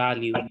same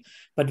value.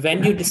 But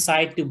when you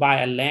decide to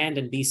buy a land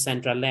in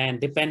Decentraland,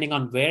 depending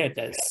on where it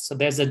is, so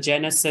there's a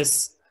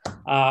genesis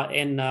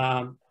in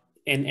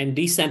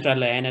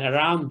Decentraland, and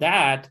around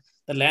that,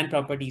 the land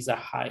properties are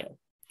higher.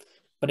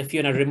 But if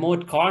you're in a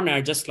remote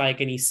corner, just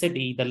like any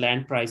city, the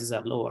land prices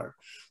are lower.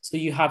 So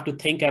you have to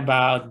think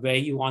about where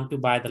you want to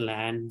buy the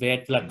land, where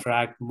it will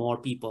attract more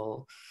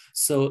people.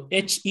 So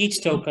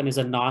each token is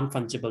a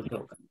non-fungible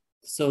token.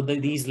 So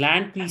these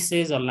land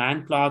pieces or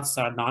land plots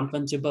are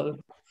non-fungible,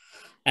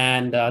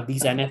 and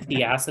these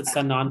NFT assets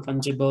are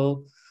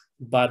non-fungible,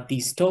 but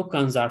these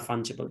tokens are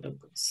fungible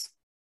tokens.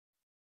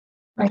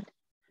 Right.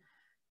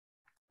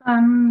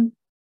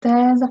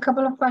 There's a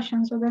couple of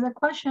questions. So there's a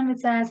question which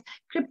says,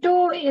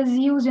 crypto is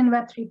used in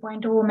Web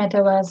 3.0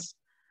 metaverse.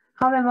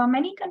 However,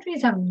 many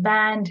countries have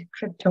banned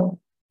crypto.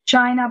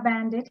 China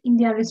banned it,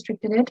 India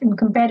restricted it, and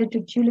compared it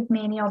to tulip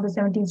mania of the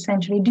 17th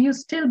century. Do you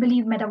still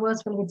believe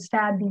metaverse will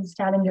withstand these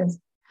challenges?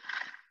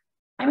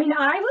 I mean,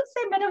 I would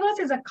say metaverse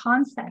is a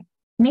concept.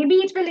 Maybe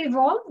it will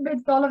evolve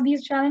with all of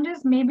these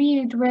challenges. Maybe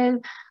it will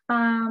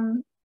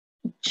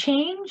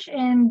change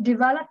and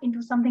develop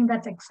into something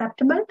that's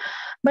acceptable.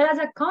 But as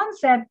a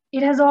concept,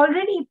 it has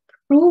already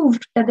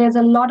proved that there's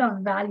a lot of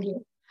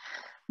value.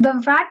 The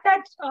fact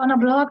that on a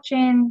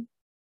blockchain,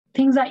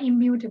 things are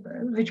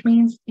immutable, which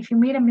means if you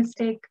made a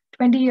mistake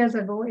 20 years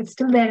ago, it's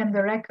still there in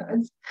the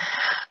records,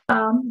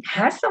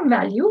 has some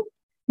value.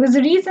 There's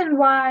a reason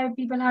why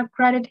people have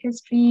credit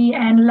history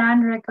and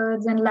land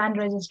records and land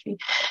registry.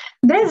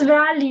 There's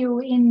value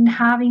in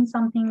having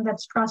something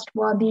that's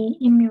trustworthy,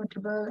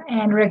 immutable,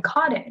 and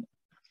recorded.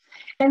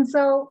 And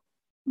so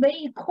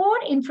the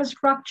core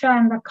infrastructure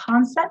and the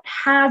concept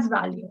has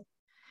value.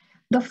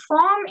 The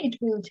form it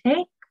will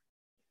take,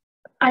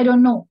 I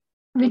don't know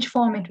which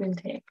form it will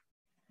take.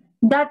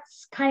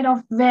 That's kind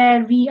of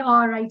where we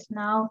are right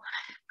now.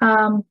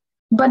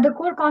 But the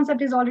core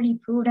concept is already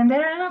proved, and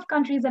there are enough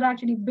countries that are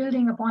actually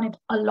building upon it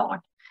a lot.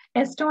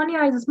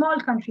 Estonia is a small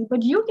country,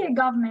 but UK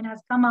government has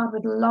come out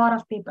with a lot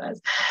of papers.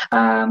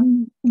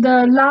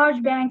 The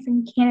large banks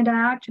in Canada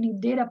actually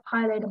did a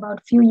pilot about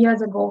a few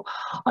years ago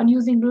on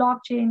using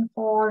blockchain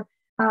for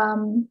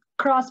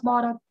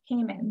cross-border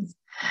payments.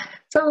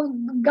 So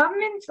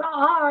governments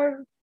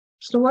are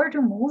slower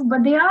to move,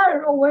 but they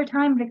are over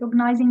time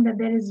recognizing that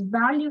there is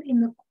value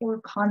in the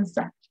core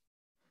concept.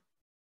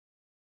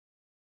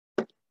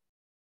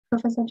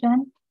 Professor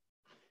Jen?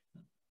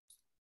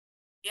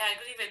 Yeah, I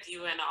agree with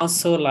you. And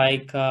also,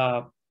 like,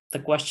 the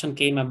question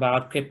came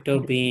about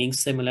crypto being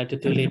similar to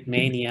tulip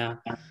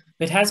mania.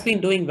 It has been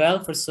doing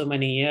well for so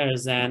many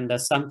years, and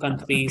some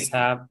countries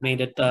have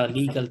made it a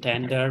legal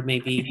tender,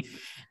 maybe.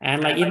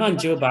 And like even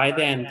Joe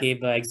Biden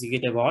gave an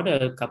executive order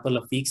a couple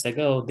of weeks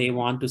ago. They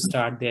want to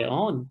start their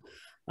own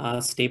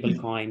stable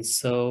coins.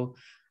 So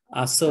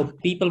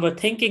people were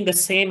thinking the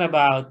same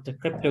about the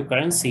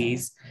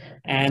cryptocurrencies,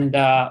 and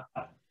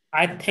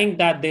I think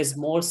that there's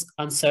more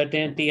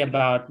uncertainty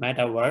about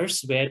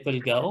metaverse, where it will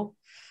go,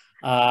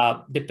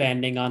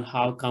 depending on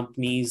how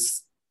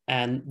companies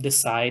and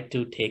decide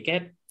to take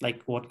it,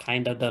 like what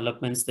kind of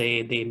developments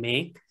they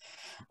make.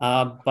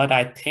 But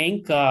I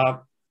think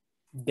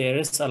there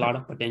is a lot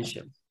of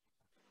potential.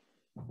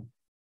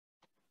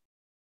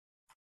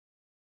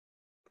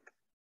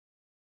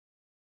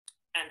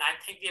 And I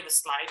think we have a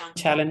slide on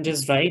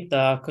challenges, right?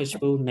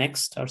 Khushbu,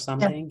 next or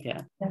something.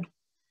 Yeah.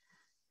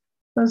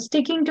 So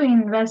sticking to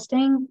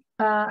investing,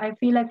 I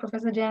feel like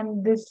Professor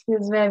Jain, this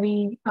is where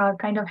we are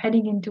kind of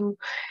heading into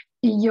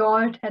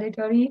your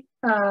territory.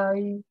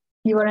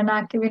 You are an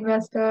active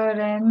investor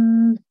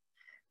and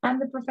I'm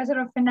the professor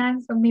of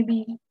finance, so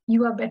maybe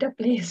you are better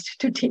placed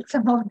to take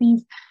some of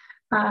these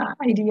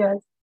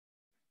ideas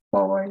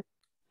forward.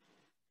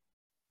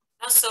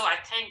 So I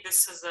think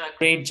this is a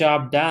great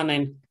job done,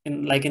 and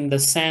in the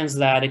sense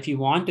that if you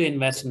want to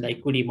invest in the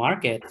equity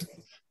market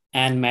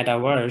and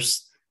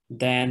metaverse,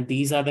 then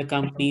these are the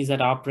companies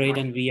that operate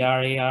in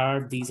VR,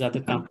 AR. These are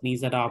the companies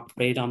that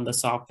operate on the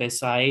software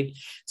side.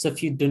 So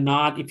if you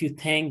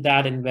think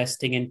that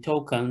investing in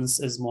tokens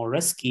is more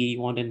risky, you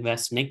want to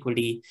invest in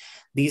equity,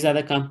 these are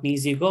the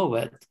companies you go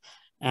with.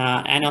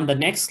 And on the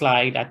next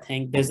slide, I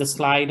think there's a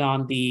slide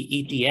on the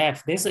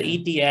ETF. There's an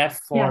ETF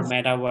for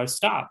metaverse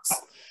stocks.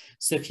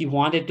 So if you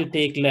wanted to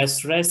take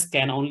less risk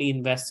and only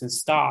invest in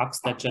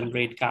stocks that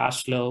generate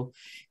cash flow,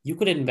 you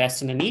could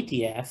invest in an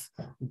ETF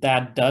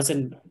that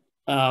doesn't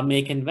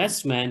make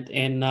investment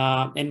in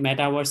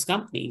metaverse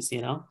companies,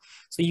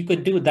 So you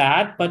could do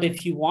that. But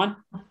if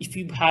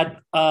you had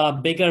a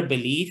bigger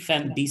belief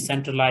in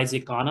decentralized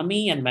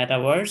economy and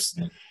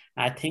metaverse,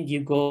 I think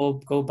you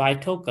go buy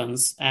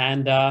tokens.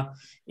 And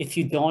if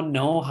you don't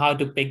know how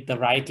to pick the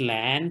right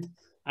land,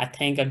 I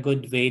think a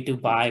good way to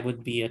buy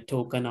would be a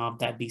token of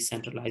that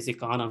decentralized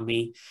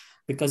economy,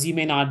 because you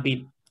may not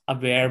be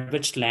aware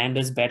which land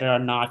is better or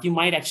not. You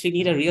might actually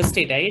need a real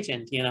estate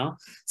agent,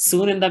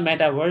 Soon in the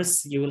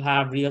metaverse, you will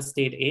have real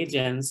estate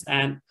agents.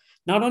 And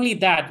not only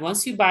that,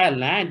 once you buy a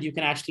land, you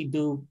can actually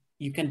do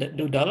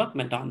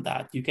development on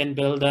that. You can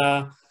build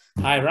a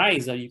high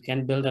rise or you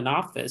can build an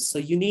office. So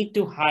you need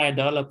to hire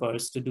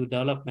developers to do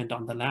development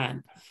on the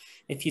land.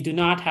 If you do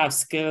not have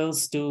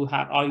skills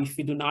or if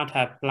you do not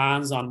have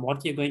plans on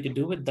what you're going to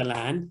do with the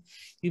land,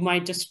 you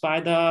might just buy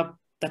the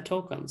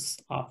tokens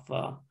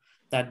of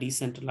that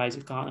decentralized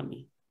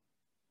economy.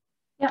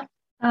 Yeah.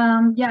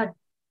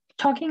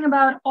 Talking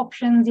about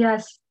options,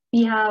 yes,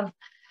 we have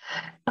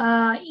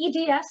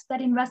ETFs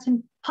that invest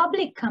in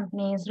public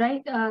companies,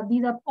 right?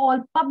 These are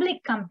all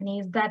public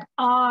companies that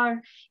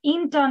are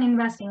in turn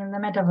investing in the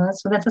metaverse.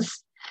 So that's the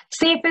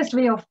safest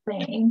way of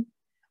playing.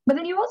 But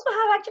then you also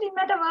have actually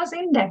metaverse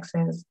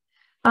indexes,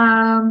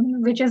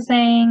 which is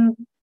saying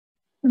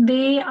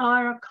they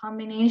are a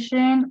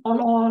combination of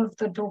all of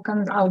the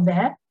tokens out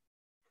there.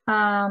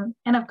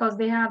 And of course,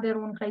 they have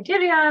their own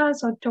criteria.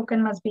 So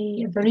token must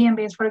be Ethereum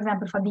based, for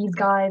example, for these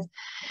guys.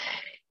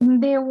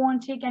 They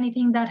won't take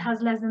anything that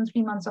has less than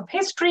 3 months of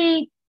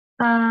history,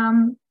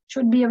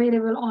 should be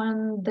available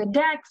on the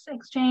DEX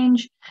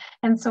exchange,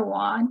 and so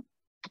on.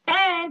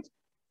 And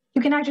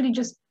you can actually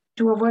just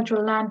do a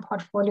virtual land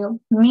portfolio.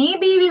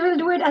 Maybe we will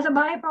do it as a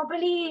buy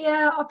properly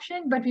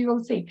option, but we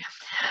will see.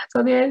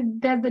 So there's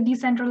the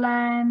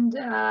Decentraland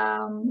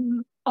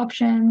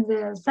options,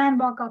 the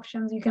sandbox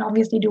options. You can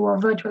obviously do a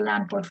virtual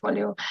land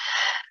portfolio.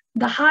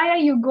 The higher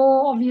you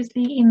go,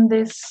 obviously, in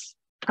this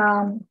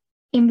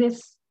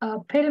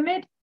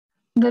pyramid,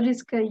 the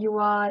riskier you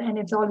are, and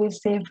it's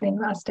always safe to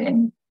invest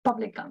in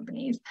public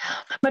companies.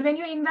 But when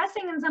you're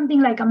investing in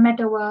something like a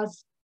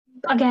metaverse,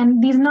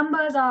 again, these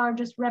numbers are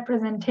just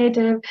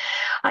representative.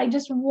 I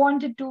just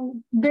wanted to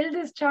build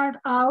this chart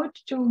out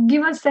to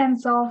give a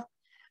sense of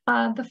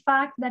the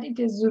fact that it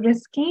is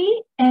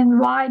risky and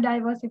why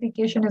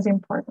diversification is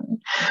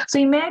important. So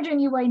imagine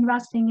you were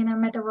investing in a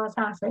metaverse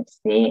asset,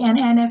 say an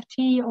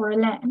NFT or a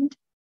land.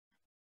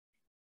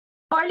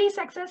 Early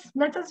success,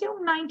 let's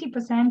assume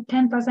 90%,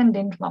 10%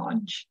 didn't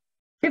launch.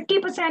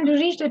 50%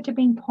 reached a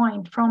tipping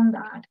point from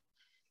that.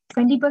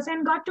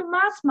 20% got to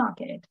mass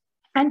market.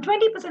 And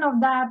 20%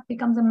 of that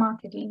becomes a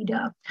market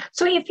leader.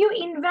 So if you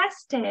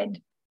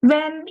invested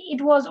when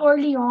it was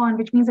early on,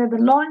 which means at the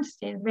launch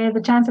stage, where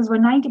the chances were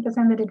 90%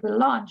 that it will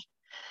launch,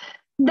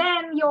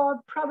 then your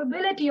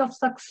probability of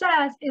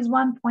success is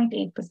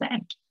 1.8%.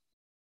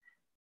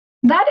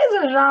 That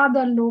is a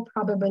rather low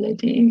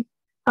probability.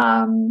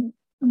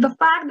 The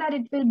fact that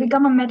it will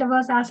become a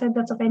metaverse asset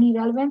that's of any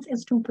relevance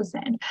is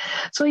 2%.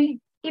 So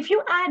if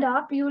you add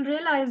up, you'll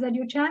realize that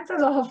your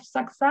chances of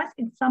success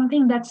in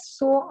something that's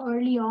so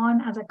early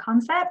on as a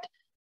concept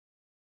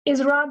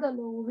is rather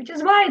low, which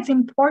is why it's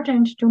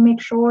important to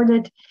make sure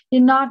that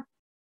you're not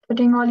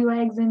putting all your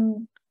eggs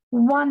in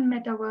one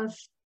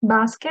metaverse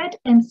basket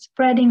and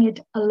spreading it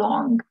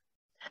along,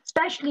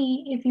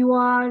 especially if you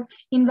are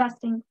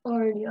investing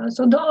earlier.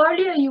 So the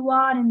earlier you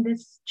are in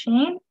this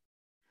chain,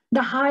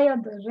 the higher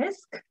the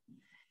risk.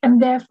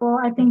 And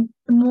therefore, I think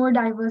the more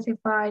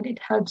diversified it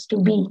helps to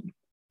be.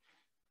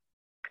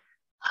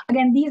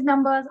 Again, these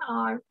numbers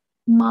are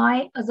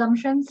my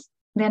assumptions.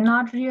 They're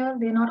not real.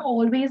 They're not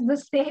always the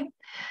same.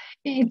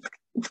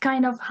 It's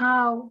kind of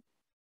how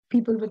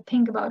people would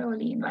think about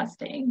early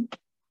investing.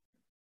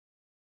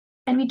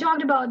 And we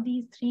talked about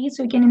these three.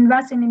 So you can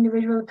invest in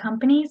individual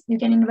companies, you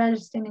can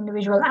invest in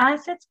individual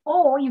assets,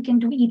 or you can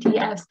do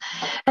ETFs.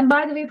 And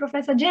by the way,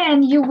 Professor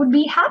Jain, you would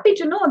be happy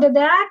to know that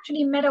there are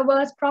actually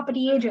metaverse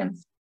property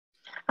agents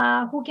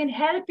who can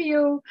help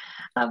you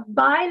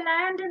buy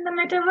land in the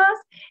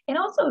metaverse and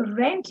also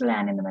rent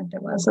land in the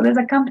metaverse. So there's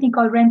a company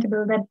called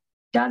Rentable that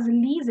does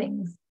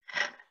leasings.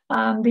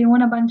 They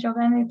own a bunch of,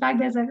 and in fact,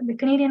 there's the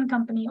Canadian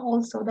company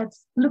also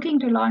that's looking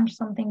to launch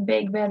something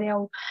big where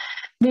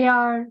they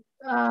are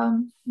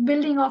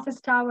building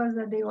office towers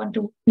that they want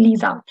to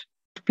lease out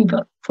to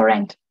people for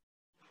rent.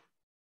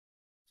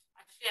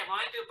 Actually, I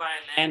wanted to buy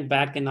land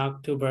back in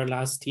October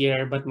last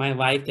year, but my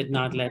wife did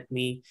not let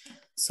me.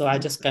 So I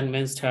just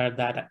convinced her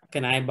that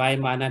can I buy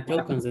mana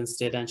tokens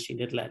instead, and she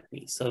did let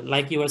me. So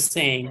like you were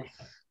saying,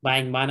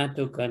 buying mana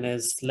token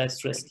is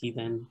less risky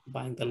than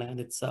buying the land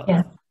itself.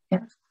 Yeah.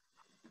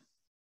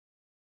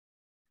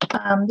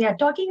 Yeah,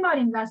 talking about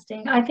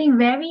investing, I think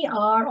where we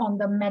are on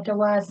the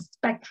metaverse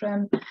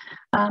spectrum,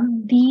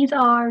 these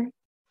are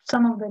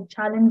some of the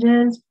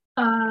challenges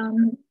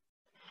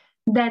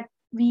that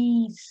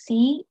we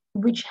see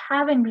which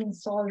haven't been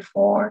solved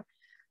for.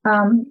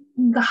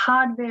 The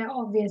hardware,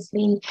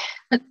 obviously,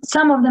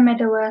 some of the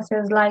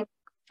metaverses like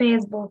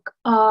Facebook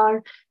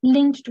are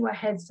linked to a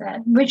headset,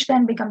 which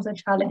then becomes a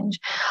challenge.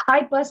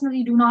 I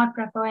personally do not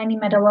prefer any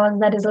metaverse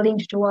that is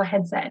linked to a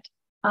headset.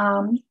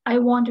 I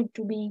want it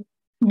to be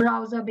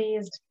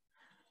browser-based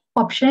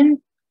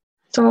option.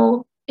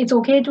 So it's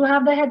okay to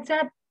have the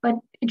headset, but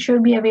it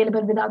should be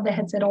available without the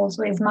headset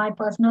also, is my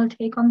personal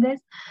take on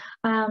this.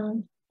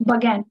 But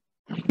again,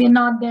 we're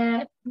not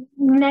there.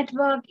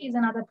 Network is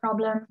another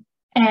problem,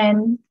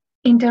 and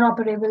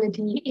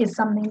interoperability is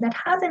something that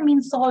hasn't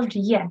been solved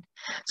yet.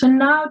 So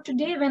now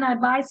today, when I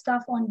buy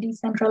stuff on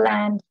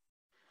Decentraland,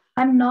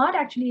 I'm not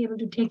actually able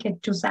to take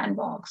it to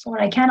Sandbox, or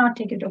I cannot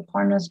take it to a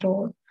corner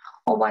store,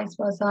 or vice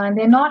versa, and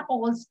they're not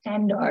all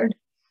standard.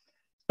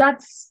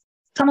 That's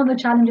some of the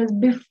challenges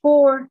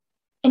before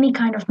any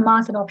kind of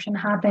mass adoption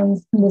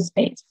happens in this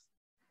space.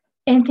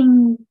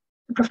 Anything,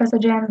 Professor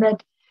Jain,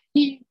 that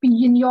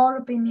in your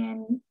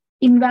opinion,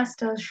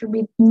 investors should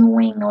be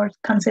knowing or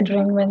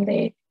considering when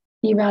they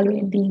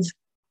evaluate these?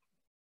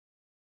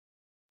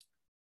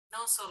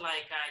 Also,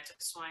 like I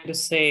just wanted to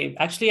say,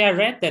 actually, I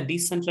read that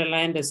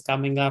Decentraland is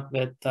coming up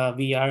with a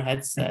VR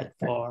headset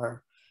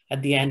for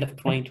at the end of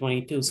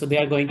 2022. So they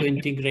are going to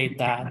integrate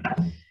that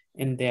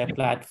in their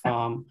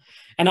platform.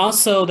 And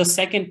also the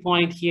second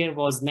point here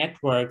was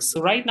networks.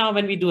 So right now,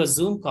 when we do a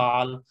Zoom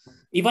call,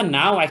 even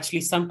now,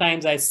 actually,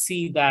 sometimes I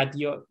see that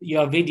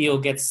your video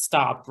gets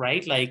stopped,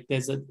 right? Like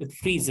it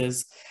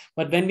freezes.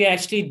 But when we're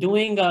actually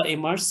doing a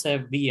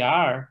immersive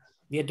VR,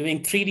 we are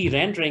doing 3D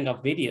rendering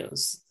of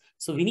videos.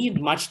 So we need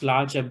much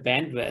larger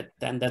bandwidth,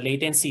 and the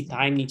latency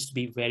time needs to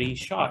be very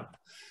short.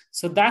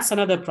 So that's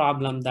another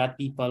problem that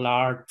people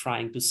are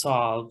trying to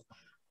solve,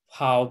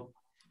 how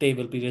they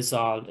will be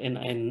resolved in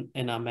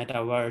a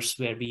metaverse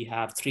where we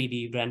have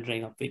 3D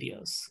rendering of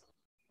videos.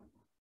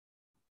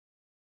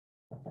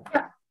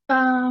 Yeah.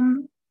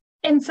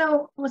 And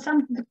so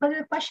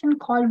the question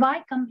called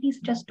why companies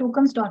just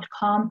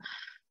tokens.com,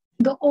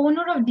 the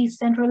owner of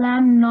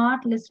Decentraland,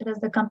 not listed as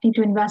the company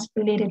to invest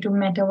related to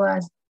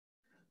Metaverse.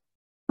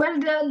 Well,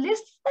 the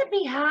list that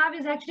we have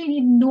is actually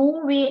in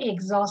no way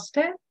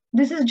exhaustive.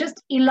 This is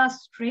just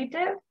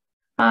illustrative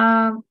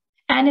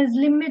and is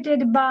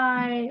limited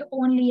by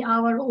only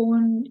our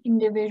own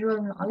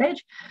individual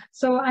knowledge.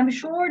 So I'm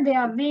sure there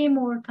are way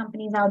more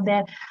companies out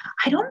there.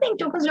 I don't think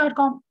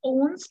tokens.com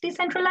owns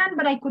Decentraland,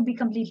 but I could be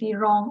completely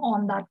wrong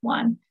on that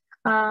one.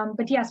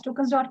 But yes,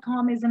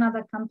 tokens.com is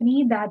another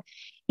company that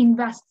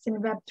invests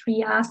in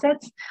Web3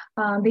 assets.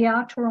 They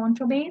are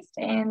Toronto based,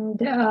 and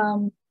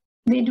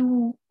they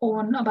do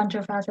own a bunch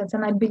of assets,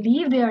 and I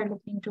believe they are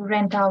looking to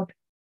rent out.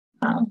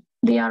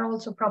 They are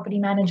also property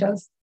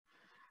managers.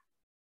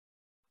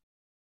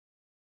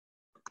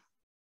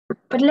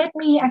 But let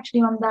me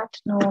actually, on that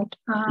note,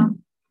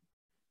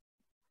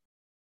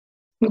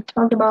 we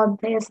talked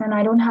about this, and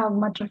I don't have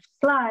much of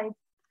slides.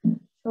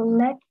 So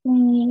let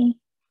me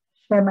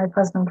share my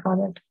personal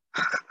project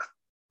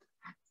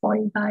for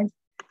you guys.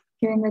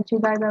 Given that you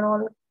guys are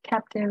all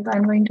captive,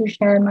 I'm going to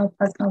share my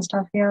personal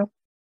stuff here.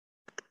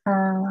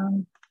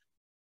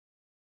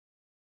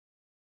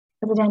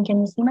 President, can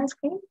you see my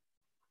screen?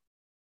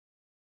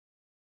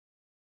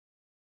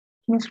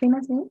 Can you see my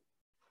screen,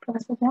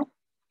 Professor Jack?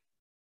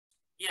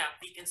 Yeah,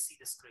 we can see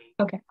the screen.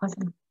 Okay,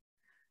 awesome.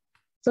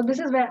 So this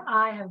is where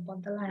I have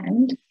bought the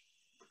land.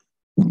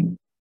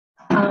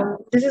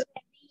 This is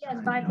where we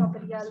as Buy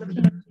Property are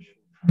looking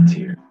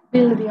to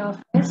build the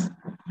office.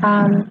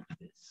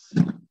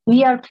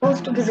 We are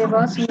close to the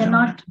river, so we are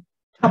not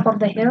top of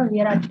the hill.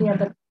 We are actually at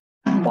the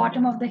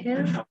bottom of the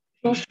hill,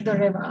 close to the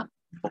river.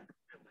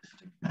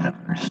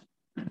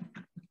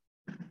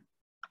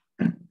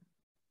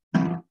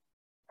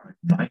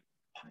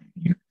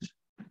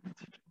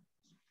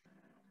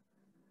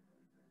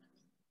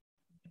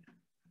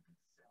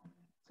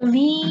 So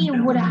we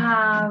would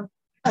have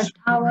a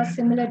tower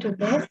similar to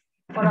this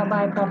for a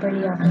Buy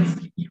Property office.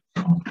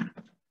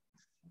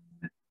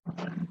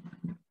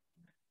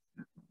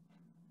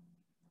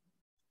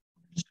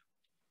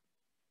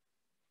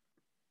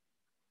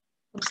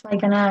 Looks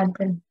like an ad,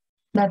 but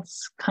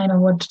that's kind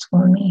of what's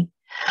for me.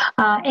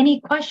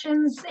 Any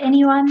questions,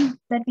 anyone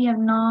that we have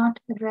not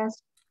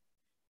addressed?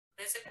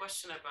 There's a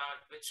question about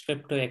which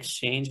crypto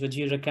exchange would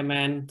you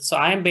recommend? So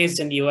I'm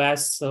based in the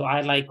US, so I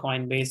like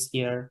Coinbase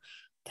here.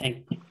 I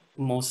think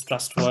most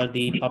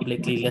trustworthy,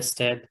 publicly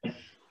listed.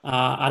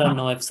 I don't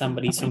know if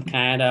somebody's from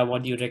Canada.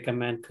 What do you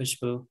recommend,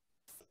 Khushbu?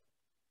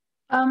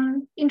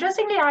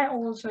 Interestingly, I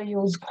also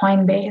use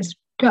Coinbase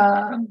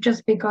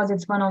just because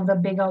it's one of the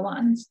bigger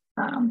ones.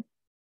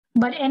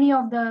 But any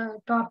of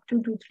the top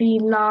 2 to 3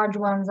 large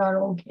ones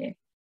are okay.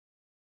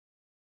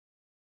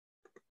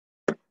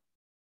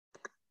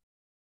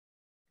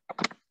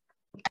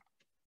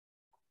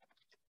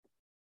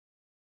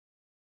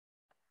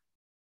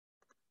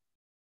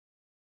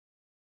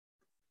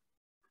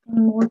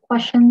 Any more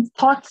questions,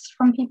 thoughts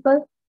from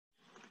people?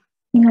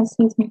 I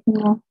see something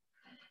more.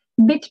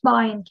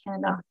 BitBuy in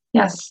Canada,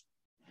 yes.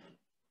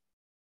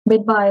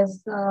 BitBuy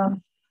is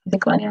the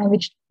one,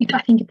 which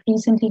I think it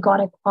recently got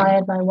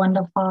acquired by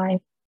Wonder5,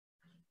 if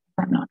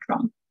I'm not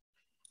wrong.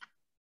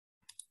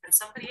 And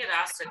somebody had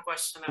asked a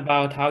question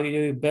about how do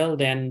you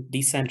build in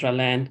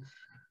Decentraland.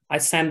 I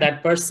sent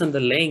that person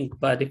the link,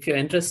 but if you're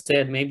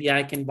interested, maybe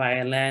I can buy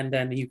a land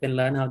and you can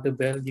learn how to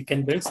build. You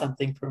can build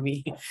something for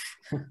me.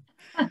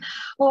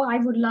 Oh, I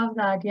would love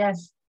that,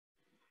 yes.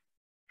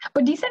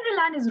 But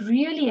Decentraland is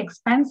really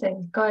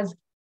expensive because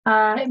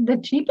the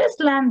cheapest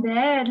land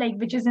there, like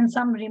which is in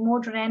some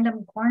remote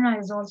random corner,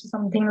 is also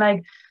something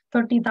like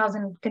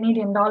 30,000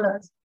 Canadian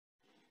dollars.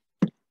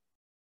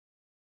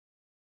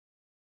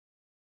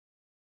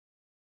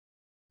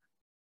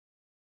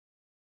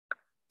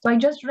 So I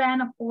just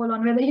ran a poll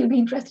on whether you'll be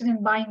interested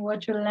in buying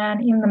virtual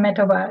land in the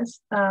metaverse.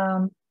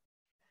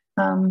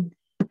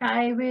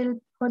 I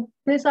will put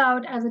this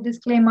out as a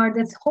disclaimer.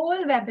 This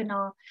whole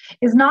webinar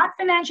is not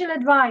financial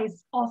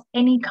advice of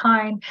any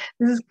kind.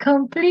 This is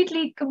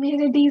completely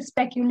community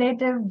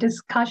speculative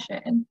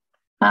discussion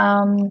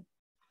for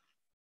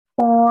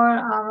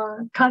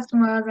our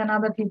customers and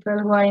other people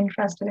who are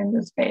interested in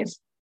this space.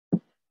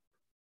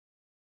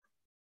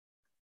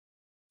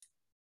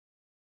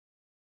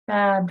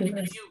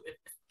 Fabulous.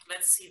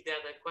 Let's see if there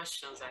are other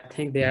questions. I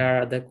think there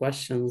are other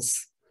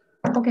questions.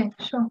 Okay,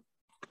 sure.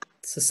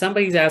 So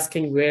somebody's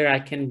asking where I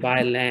can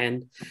buy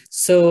land.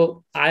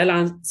 So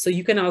so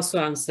you can also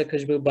answer,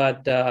 Khushbu,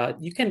 but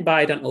you can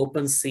buy it on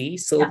OpenSea.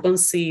 So yeah.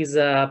 OpenSea is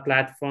a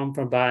platform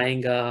for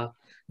buying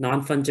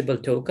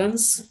non-fungible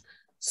tokens.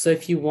 So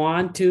if you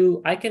want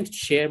to, I can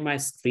share my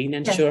screen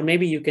and show,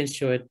 maybe you can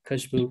show it,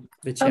 Khushbu,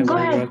 whichever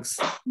works.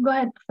 Go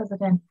ahead, Professor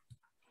Ken.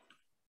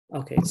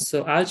 Okay,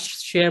 so I'll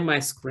share my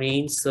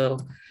screen. So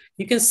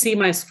you can see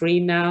my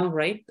screen now,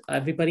 right?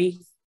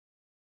 Everybody?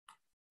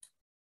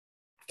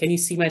 Can you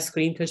see my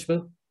screen,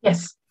 Khushbu?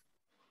 Yes.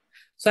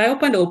 So I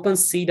opened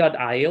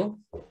OpenSea.io,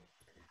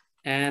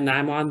 and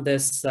I'm on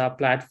this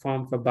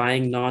platform for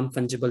buying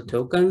non-fungible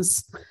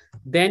tokens.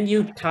 Then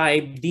you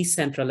type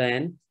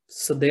Decentraland.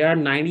 So there are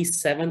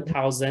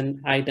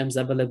 97,000 items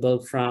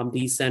available from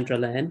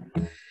Decentraland.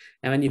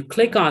 And when you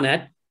click on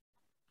it,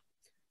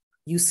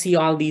 you see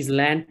all these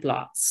land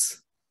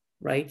plots,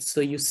 right? So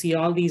you see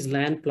all these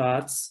land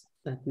plots.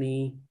 Let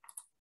me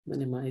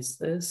minimize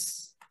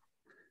this.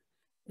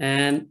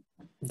 And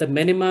the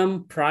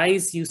minimum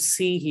price you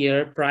see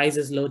here, price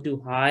is low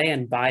to high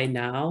and buy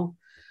now.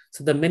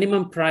 So the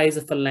minimum price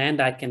of a land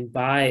I can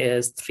buy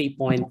is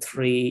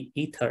 3.3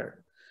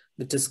 Ether,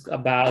 which is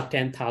about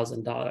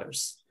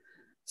 $10,000.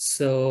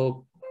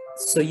 So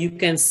you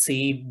can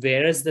see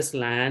where is this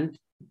land.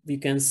 You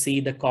can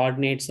see the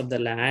coordinates of the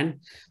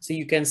land. So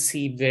you can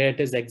see where it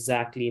is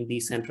exactly in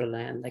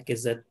Decentraland. Like,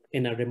 is it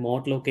in a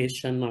remote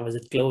location or is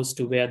it close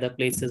to where the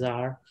places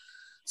are?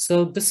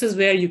 So this is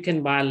where you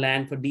can buy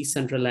land for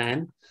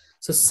Decentraland.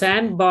 So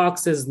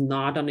Sandbox is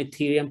not on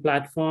Ethereum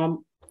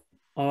platform,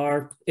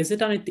 or is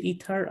it on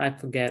Ether? I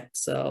forget.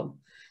 So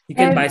you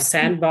can buy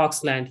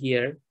Sandbox land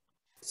here.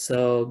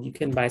 So you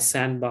can buy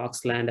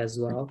Sandbox land as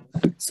well.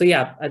 So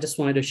yeah, I just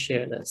wanted to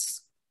share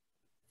this.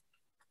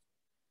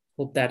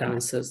 Hope that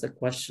answers the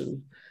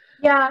question.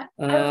 Yeah,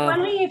 I was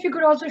wondering if you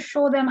could also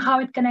show them how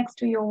it connects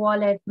to your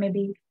wallet,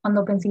 maybe on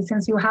OpenSea,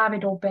 since you have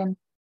it open.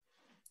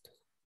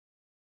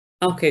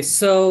 Okay,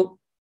 so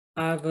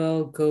I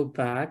will go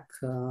back.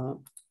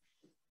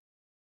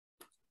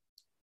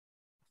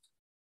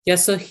 Yeah,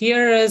 so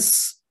here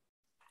is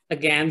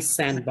again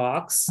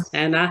Sandbox,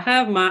 and I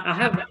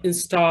have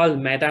installed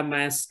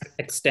MetaMask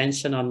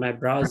extension on my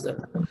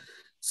browser.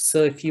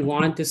 So if you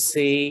want to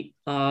see,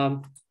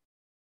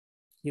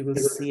 you will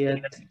see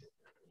it.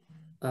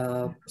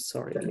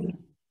 Sorry.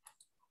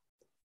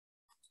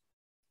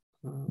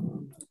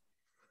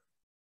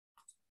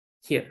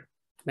 Here,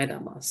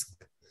 MetaMask.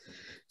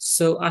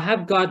 So I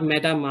have got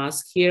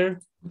MetaMask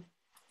here.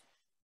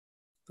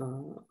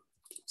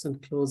 Keeps on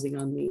closing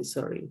on me,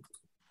 sorry.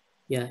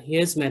 Yeah,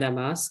 here's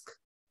MetaMask.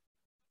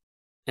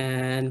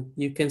 And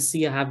you can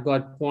see I have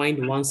got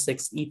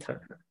 0.16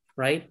 Ether,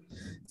 right?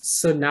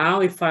 So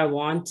now if I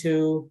want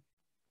to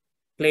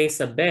place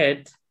a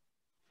bid,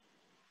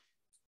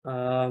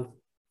 so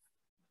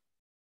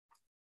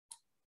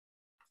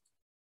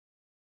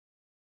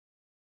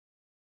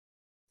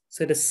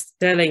it is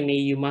telling me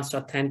you must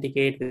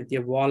authenticate with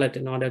your wallet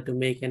in order to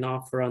make an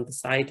offer on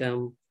this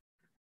item.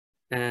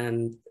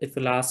 And it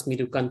will ask me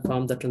to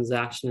confirm the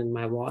transaction in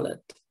my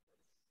wallet.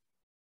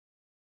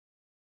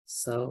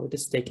 So it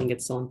is taking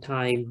its own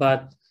time.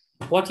 But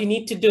what you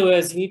need to do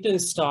is you need to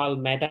install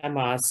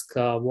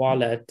MetaMask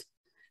wallet,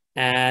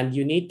 and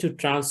you need to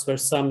transfer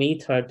some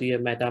Ether to your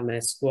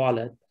MetaMask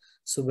wallet.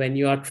 So when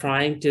you are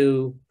trying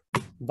to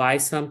buy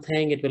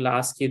something, it will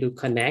ask you to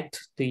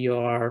connect to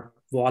your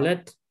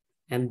wallet,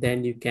 and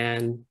then you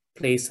can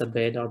place a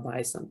bid or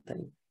buy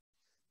something.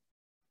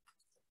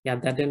 Yeah,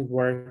 that didn't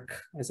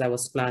work as I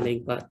was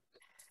planning, but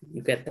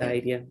you get the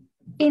idea.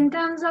 In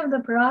terms of the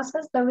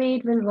process, the way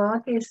it will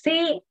work is,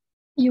 say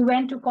you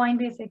went to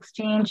Coinbase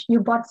exchange, you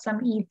bought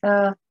some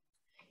Ether,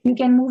 you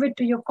can move it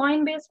to your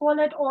Coinbase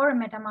wallet or a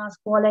MetaMask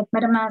wallet.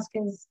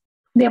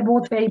 They're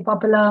both very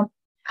popular.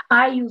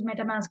 I use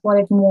MetaMask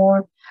wallet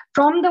more.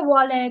 From the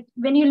wallet,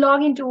 when you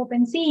log into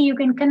OpenSea, you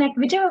can connect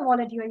whichever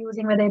wallet you are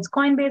using, whether it's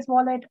Coinbase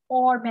wallet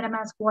or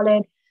MetaMask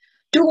wallet,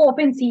 to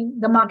OpenSea,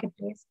 the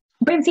marketplace.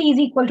 OpenSea is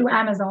equal to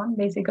Amazon,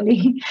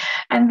 basically.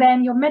 And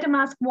then your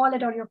MetaMask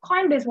wallet or your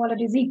Coinbase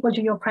wallet is equal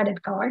to your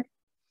credit card.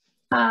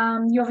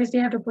 You obviously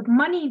have to put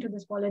money into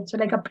this wallet, so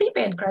like a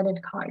prepaid credit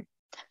card.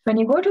 When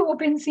you go to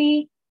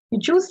OpenSea, you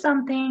choose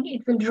something,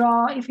 it will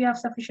draw. If you have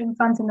sufficient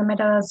funds in the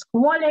MetaMask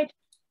wallet,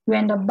 you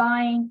end up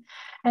buying.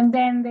 And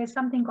then there's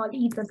something called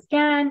Ether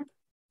Scan,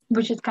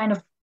 which is kind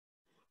of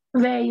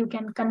where you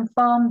can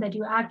confirm that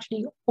you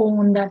actually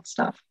own that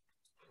stuff.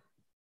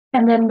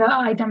 And then the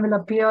item will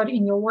appear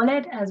in your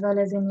wallet as well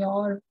as in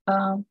your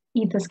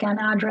Etherscan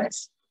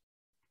address.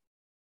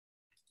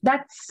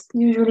 That's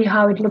usually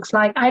how it looks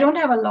like. I don't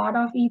have a lot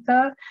of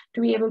Ether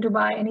to be able to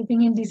buy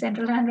anything in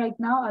Decentraland right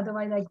now.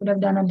 Otherwise, I could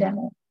have done a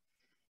demo.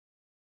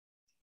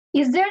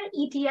 Is there an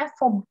ETF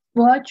for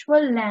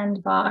virtual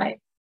land buy?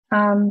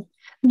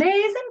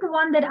 There isn't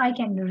one that I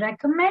can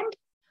recommend,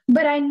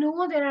 but I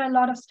know there are a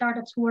lot of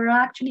startups who are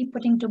actually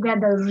putting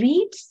together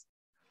REITs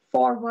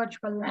for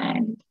virtual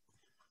land.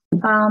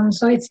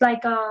 So it's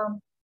like a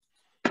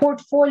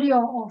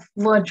portfolio of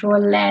virtual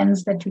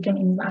lands that you can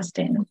invest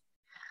in.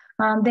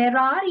 There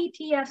are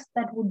ETFs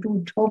that would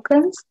do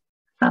tokens,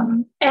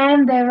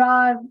 and there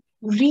are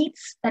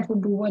REITs that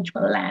would do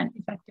virtual land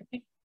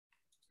effectively.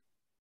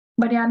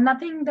 But yeah,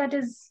 nothing that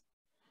is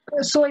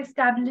so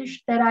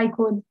established that I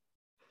could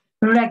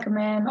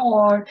recommend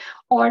or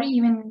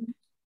even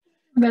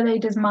whether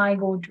it is my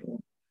go-to.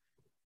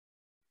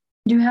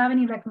 Do you have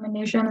any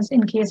recommendations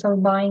in case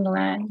of buying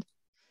land?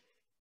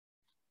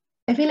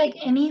 I feel like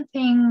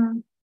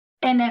anything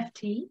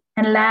NFT,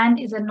 and land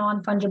is a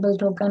non-fungible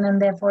token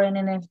and therefore an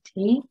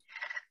NFT,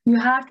 you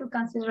have to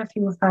consider a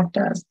few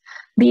factors.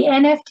 The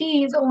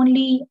NFT is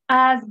only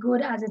as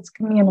good as its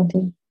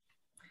community.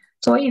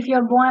 So if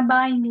you're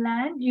buying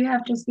land, you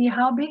have to see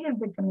how big is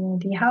the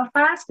community, how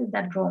fast is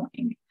that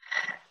growing.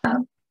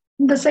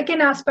 The second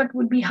aspect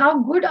would be how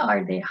good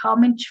are they, how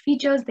much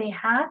features they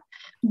have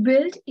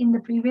built in the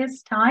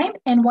previous time,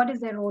 and what is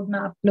their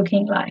roadmap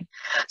looking like.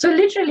 So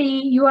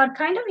literally, you are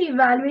kind of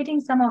evaluating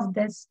some of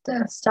this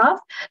stuff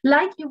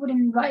like you would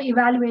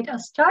evaluate a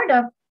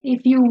startup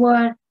if you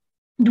were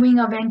doing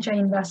a venture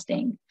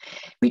investing,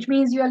 which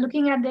means you are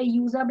looking at their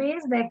user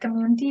base, their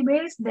community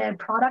base, their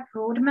product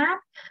roadmap,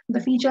 the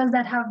features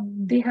that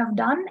they have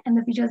done, and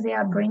the features they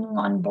are bringing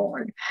on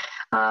board.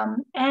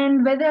 And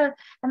then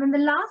the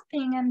last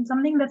thing, and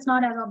something that's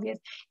not as obvious,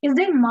 is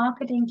their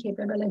marketing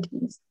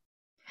capabilities.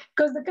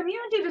 Because the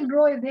community will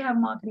grow if they have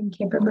marketing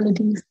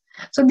capabilities.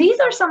 So these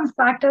are some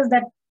factors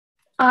that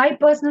I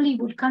personally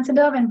would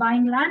consider when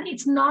buying land.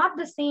 It's not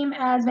the same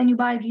as when you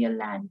buy real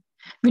land,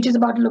 which is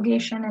about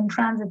location and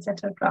transit,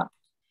 etc.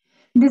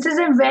 This is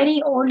a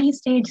very early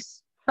stage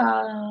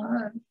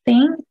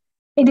thing.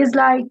 It is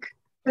like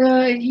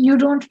you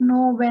don't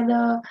know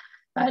whether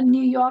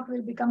New York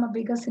will become a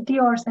bigger city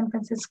or San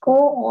Francisco,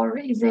 or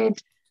is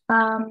it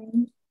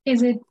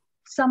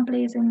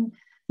someplace in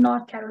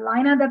North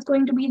Carolina that's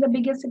going to be the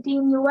biggest city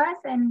in US,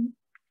 and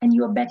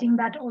you are betting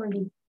that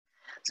early.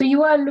 So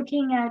you are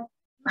looking at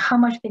how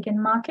much they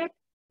can market,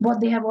 what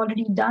they have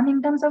already done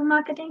in terms of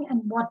marketing,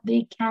 and what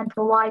they can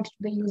provide to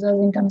the users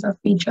in terms of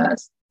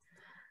features.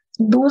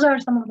 So those are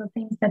some of the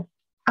things that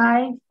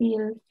I feel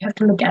you have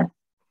to look at.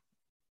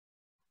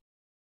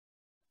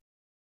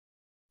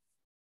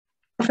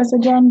 Professor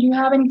Jen, do you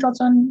have any thoughts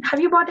on, have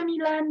you bought any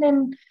land,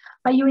 and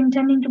are you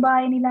intending to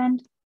buy any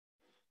land?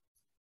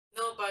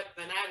 No, but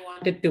when I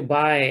wanted to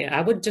buy,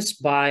 I would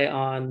just buy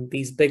on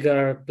these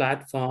bigger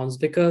platforms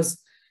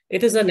because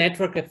it is a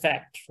network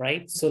effect,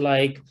 right? So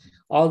like,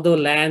 although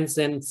lands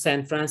in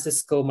San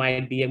Francisco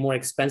might be more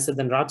expensive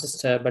than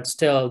Rochester, but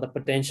still the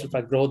potential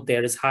for growth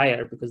there is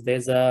higher because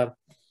there's a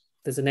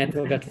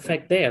network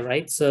effect there,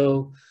 right?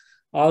 So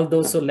although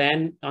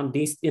land on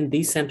in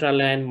decentral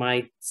land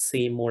might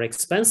seem more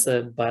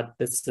expensive, but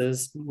this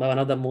is one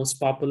of the most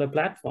popular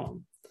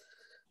platforms.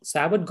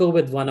 So I would go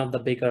with one of the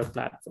bigger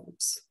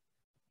platforms.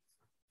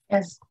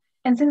 Yes.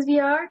 And since we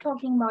are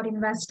talking about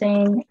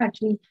investing,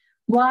 actually,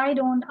 why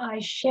don't I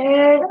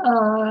share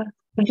a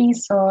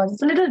resource?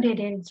 It's a little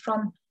dated. It's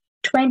from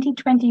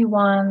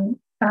 2021.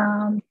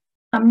 I'm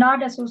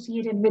not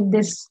associated with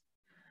this,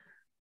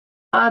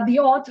 the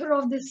author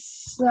of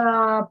this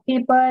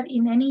paper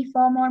in any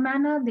form or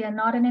manner. They are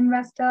not an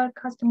investor,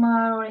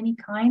 customer, or any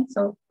kind.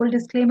 So full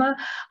disclaimer,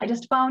 I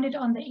just found it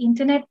on the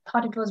internet,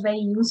 thought it was very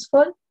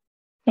useful,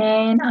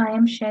 and I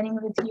am sharing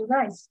with you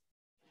guys.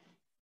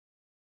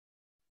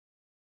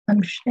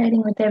 I'm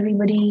sharing with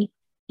everybody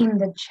in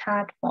the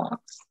chat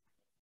box,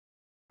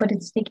 but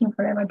it's taking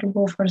forever to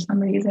go for some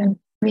reason.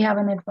 We have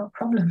a network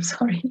problem,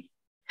 sorry.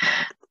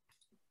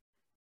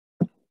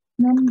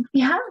 Then we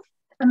have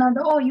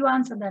another, oh, you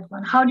answered that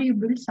one. How do you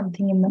build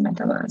something in the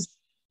metaverse?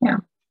 Yeah.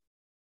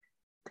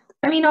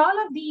 I mean,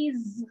 all of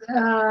these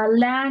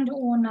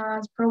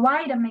landowners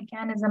provide a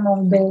mechanism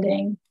of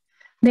building.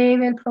 They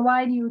will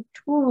provide you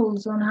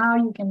tools on how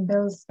you can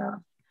build stuff.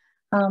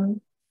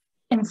 And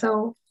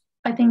so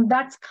I think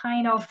that's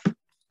kind of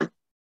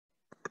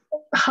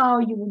how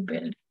you would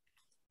build.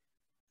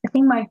 I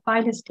think my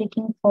file is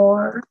taking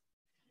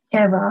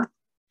forever.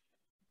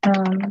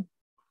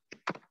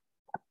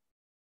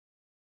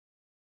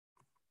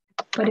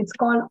 But it's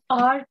called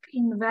ARK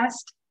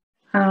Invest.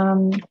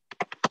 An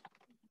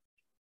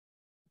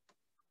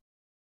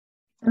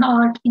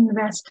ARK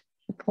Invest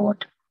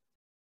report.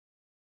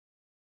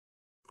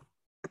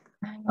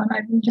 Hang on,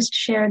 I will just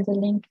share the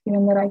link,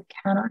 even that I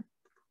cannot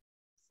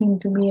seem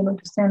to be able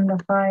to send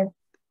the file.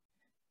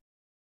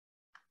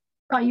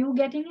 Are you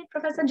getting it,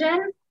 Professor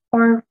Jen?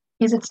 Or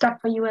is it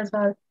stuck for you as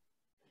well?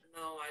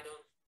 No, I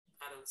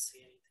don't see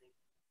anything.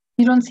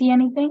 You don't see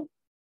anything?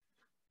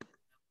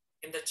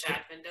 In the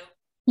chat window?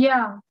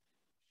 Yeah.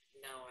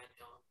 No, I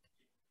don't.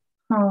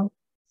 Oh,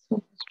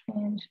 super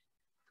strange.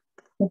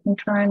 Let me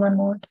try one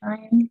more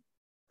time.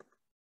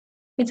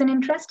 It's an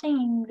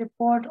interesting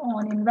report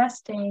on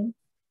investing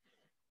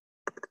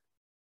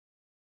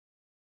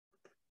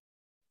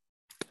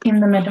in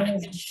the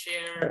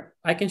metaverse.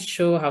 I can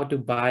show how to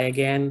buy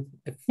again.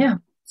 Yeah.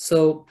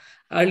 So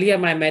earlier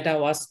my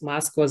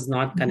MetaMask was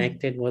not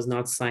connected, was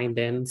not signed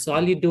in. So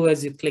all you do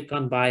is you click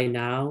on buy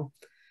now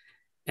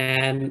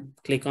and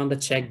click on the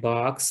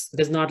checkbox. It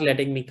is not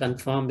letting me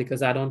confirm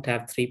because I don't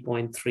have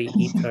 3.3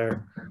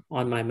 Ether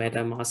on my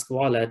MetaMask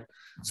wallet.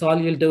 So all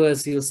you'll do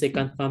is you'll say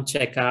confirm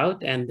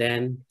checkout, and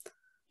then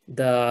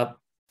the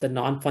the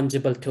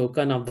non-fungible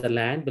token of the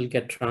land will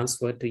get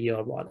transferred to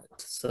your wallet.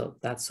 So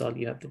that's all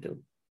you have to do.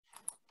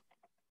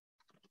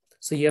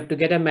 So you have to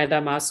get a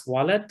MetaMask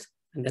wallet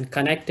and then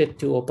connect it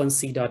to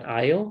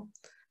OpenSea.io,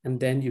 and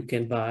then you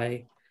can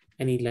buy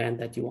any land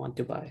that you want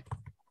to buy.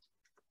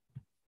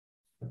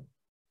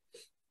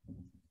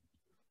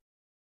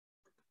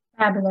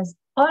 Fabulous.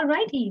 All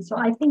righty. So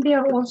I think we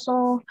are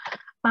also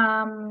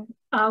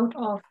out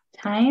of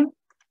time.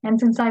 And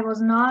since I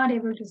was not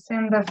able to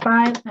send the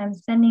file, I'm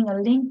sending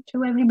a link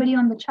to everybody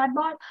on the chat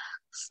bar,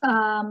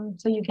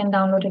 so you can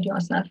download it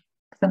yourself,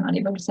 because I'm not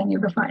able to send you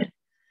the file.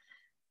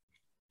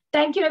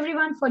 Thank you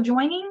everyone for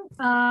joining.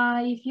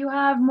 If you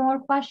have more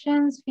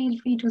questions, feel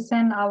free to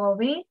send our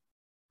way,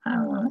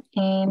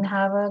 and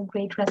have a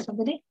great rest of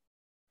the day.